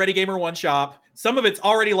to the Ready Gamer One shop. Some of it's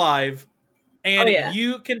already live, and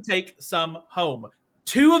you can take some home.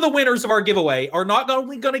 2 of the winners of our giveaway are not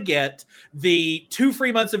only going to get the 2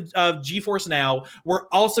 free months of GeForce Now, we're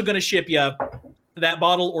also going to ship you that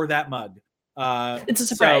bottle or that mug. It's a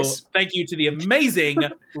surprise. So thank you to the amazing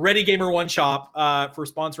Ready Gamer One shop for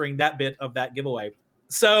sponsoring that bit of that giveaway.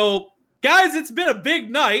 So, guys, it's been a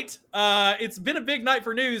big night. It's been a big night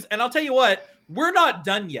for news, and I'll tell you what, we're not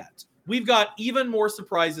done yet. We've got even more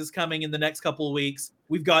surprises coming in the next couple of weeks.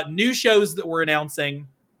 We've got new shows that we're announcing.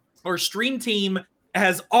 Our stream team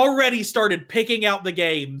has already started picking out the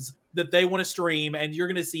games that they want to stream, and you're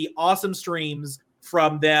going to see awesome streams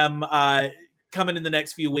from them coming in the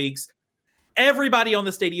next few weeks. Everybody on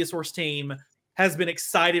the Stadia Source team has been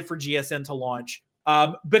excited for GSN to launch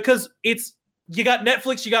because you got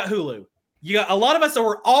Netflix, you got Hulu. You got a lot of us that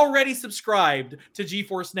were already subscribed to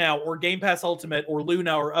GeForce Now or Game Pass Ultimate or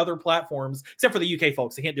Luna or other platforms, except for the UK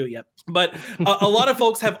folks. They can't do it yet. But a lot of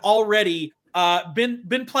folks have already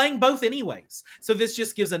been playing both anyways. So this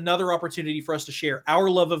just gives another opportunity for us to share our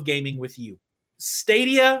love of gaming with you.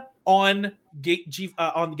 Stadia on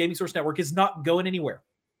the Gaming Source Network is not going anywhere.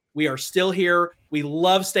 We are still here. We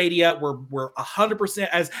love Stadia. We're 100%,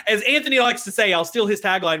 as Anthony likes to say. I'll steal his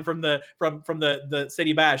tagline from the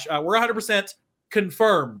Stadia Bash. We're 100%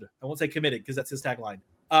 confirmed. I won't say committed because that's his tagline.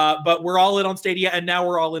 But we're all in on Stadia, and now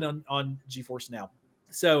we're all in on GeForce Now.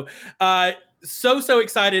 So so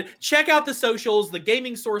excited. Check out the socials, the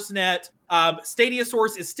Gaming Source Net. Stadia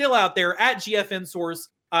Source is still out there at GFN Source.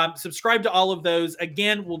 Subscribe to all of those.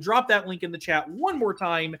 Again, we'll drop that link in the chat one more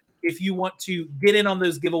time if you want to get in on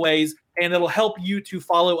those giveaways, and it'll help you to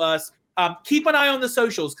follow us. Keep an eye on the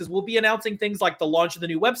socials because we'll be announcing things like the launch of the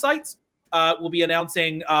new websites. We'll be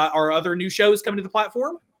announcing our other new shows coming to the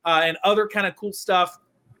platform and other kind of cool stuff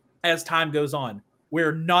as time goes on.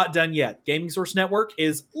 We're not done yet. Gaming Source Network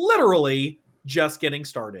is literally just getting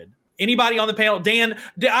started. Anybody on the panel? Dan,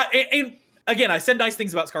 and again, I said nice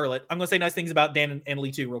things about Scarlett. I'm going to say nice things about Dan and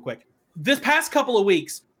Lee too real quick. This past couple of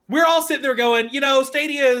weeks, we're all sitting there going,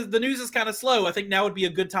 Stadia, the news is kind of slow. I think now would be a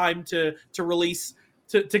good time to release,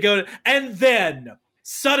 to go. And then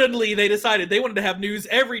suddenly they decided they wanted to have news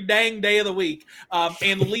every dang day of the week.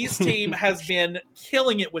 And Lee's team has been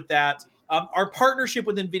killing it with that. Our partnership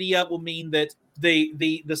with NVIDIA will mean that the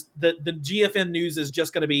GFN news is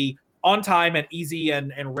just going to be on time and easy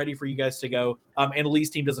and ready for you guys to go. And Lee's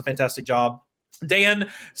team does a fantastic job. Dan,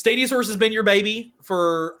 Stadia Source has been your baby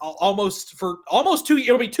for almost 2 years.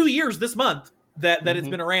 It'll be 2 years this month that it's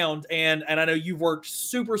been around. And I know you've worked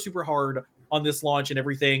super, super hard on this launch and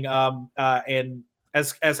everything. And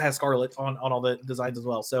as has Scarlett on all the designs as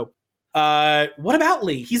well. So what about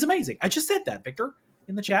Lee? He's amazing. I just said that, Victor,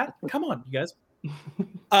 in the chat. Come on, you guys.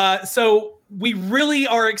 So we really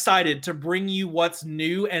are excited to bring you what's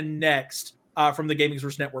new and next from the Gaming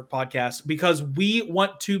Source Network podcast, because we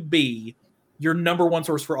want to be your number one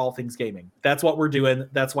source for all things gaming. That's what we're doing.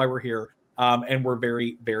 That's why we're here. And we're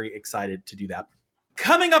very, very excited to do that.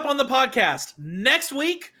 Coming up on the podcast next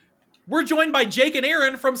week, we're joined by Jake and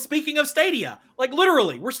Aaron from Speaking of Stadia. Like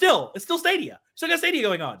literally, it's still Stadia. Still got Stadia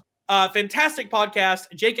going on. Fantastic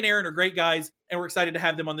podcast. Jake and Aaron are great guys, and we're excited to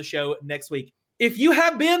have them on the show next week. If you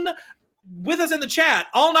have been with us in the chat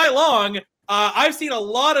all night long, I've seen a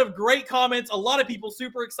lot of great comments, a lot of people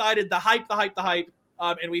super excited, the hype.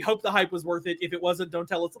 And we hope the hype was worth it. If it wasn't, don't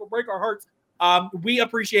tell us. It'll break our hearts. We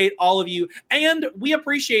appreciate all of you. And we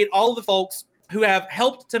appreciate all of the folks who have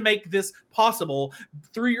helped to make this possible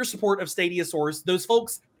through your support of Stadia Source. Those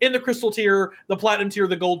folks in the crystal tier, the platinum tier,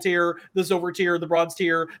 the gold tier, the silver tier, the bronze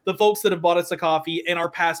tier, the folks that have bought us a coffee, and our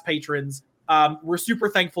past patrons. We're super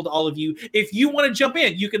thankful to all of you. If you want to jump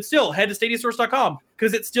in, you can still head to stadiasource.com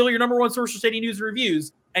because it's still your number one source for Stadia news and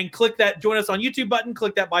reviews, and click that join us on YouTube button,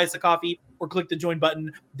 click that buy us a coffee, or click the join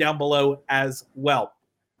button down below as well.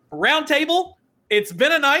 Roundtable, it's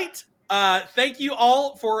been a night. Thank you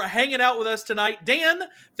all for hanging out with us tonight. Dan,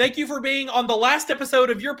 thank you for being on the last episode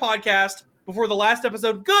of your podcast before the last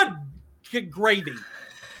episode. Good gravy.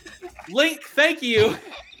 Link, thank you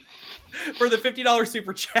for the $50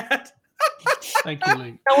 super chat. Thank you,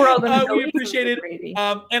 Lee. We appreciate it.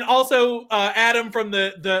 And also Adam from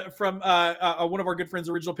one of our good friends,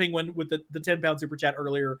 Original Penguin, with the 10-pound super chat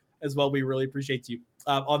earlier as well. We really appreciate you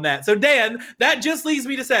on that. So Dan, that just leads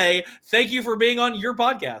me to say thank you for being on your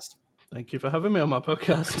podcast. Thank you for having me on my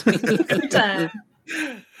podcast. Anytime.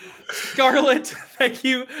 Scarlett, thank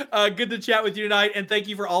you. Good to chat with you tonight. And thank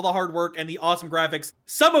you for all the hard work and the awesome graphics,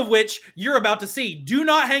 some of which you're about to see. Do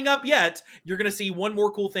not hang up yet. You're going to see one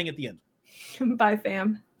more cool thing at the end. Bye,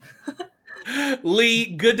 fam.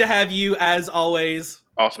 Lee, good to have you as always.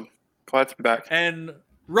 Awesome. Glad to be back. And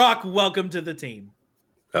Rock, welcome to the team.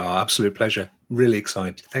 Oh, absolute pleasure. Really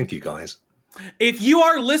excited. Thank you, guys. If you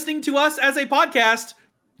are listening to us as a podcast,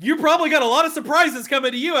 you probably got a lot of surprises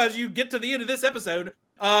coming to you as you get to the end of this episode.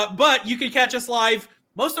 But you can catch us live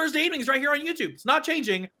most Thursday evenings right here on YouTube. It's not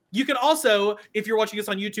changing. You can also, if you're watching us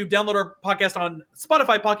on YouTube, download our podcast on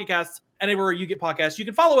Spotify, Pocket Casts, and anywhere you get podcasts. You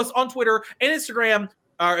can follow us on Twitter and Instagram,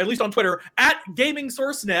 or at least on Twitter, at Gaming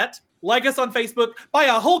Source Net. Like us on Facebook, buy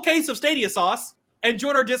a whole case of Stadia sauce, and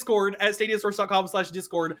join our Discord at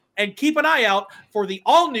stadiasource.com/Discord. And keep an eye out for the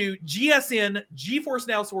all-new GSN, GeForce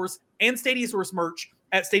Now Source, and Stadia Source merch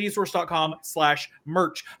at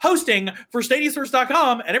stadiasource.com/merch. Hosting for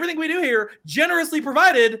stadiasource.com and everything we do here generously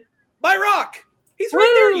provided by Rock. He's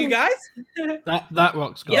right there, you guys. That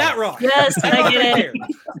rocks. Yeah, that rock. Yes, I get it.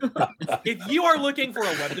 If you are looking for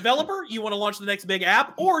a web developer, you want to launch the next big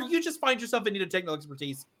app, or you just find yourself in need of technical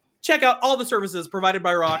expertise, check out all the services provided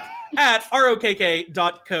by Rock at rokk.co.uk.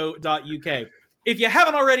 If you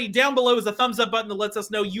haven't already, down below is a thumbs up button that lets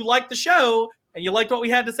us know you like the show and you liked what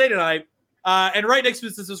we had to say tonight. And right next to it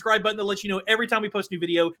is the subscribe button that lets you know every time we post a new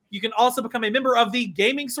video. You can also become a member of the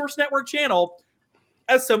Gaming Source Network channel,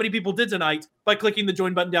 as so many people did tonight, by clicking the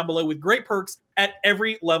join button down below with great perks at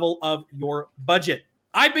every level of your budget.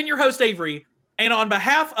 I've been your host, Avery, and on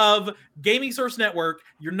behalf of Gaming Source Network,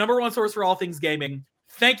 your number one source for all things gaming,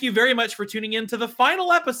 thank you very much for tuning in to the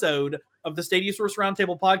final episode of the Stadia Source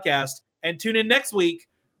Roundtable podcast, and tune in next week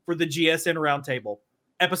for the GSN Roundtable,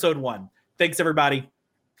 episode 1. Thanks, everybody.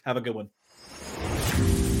 Have a good one.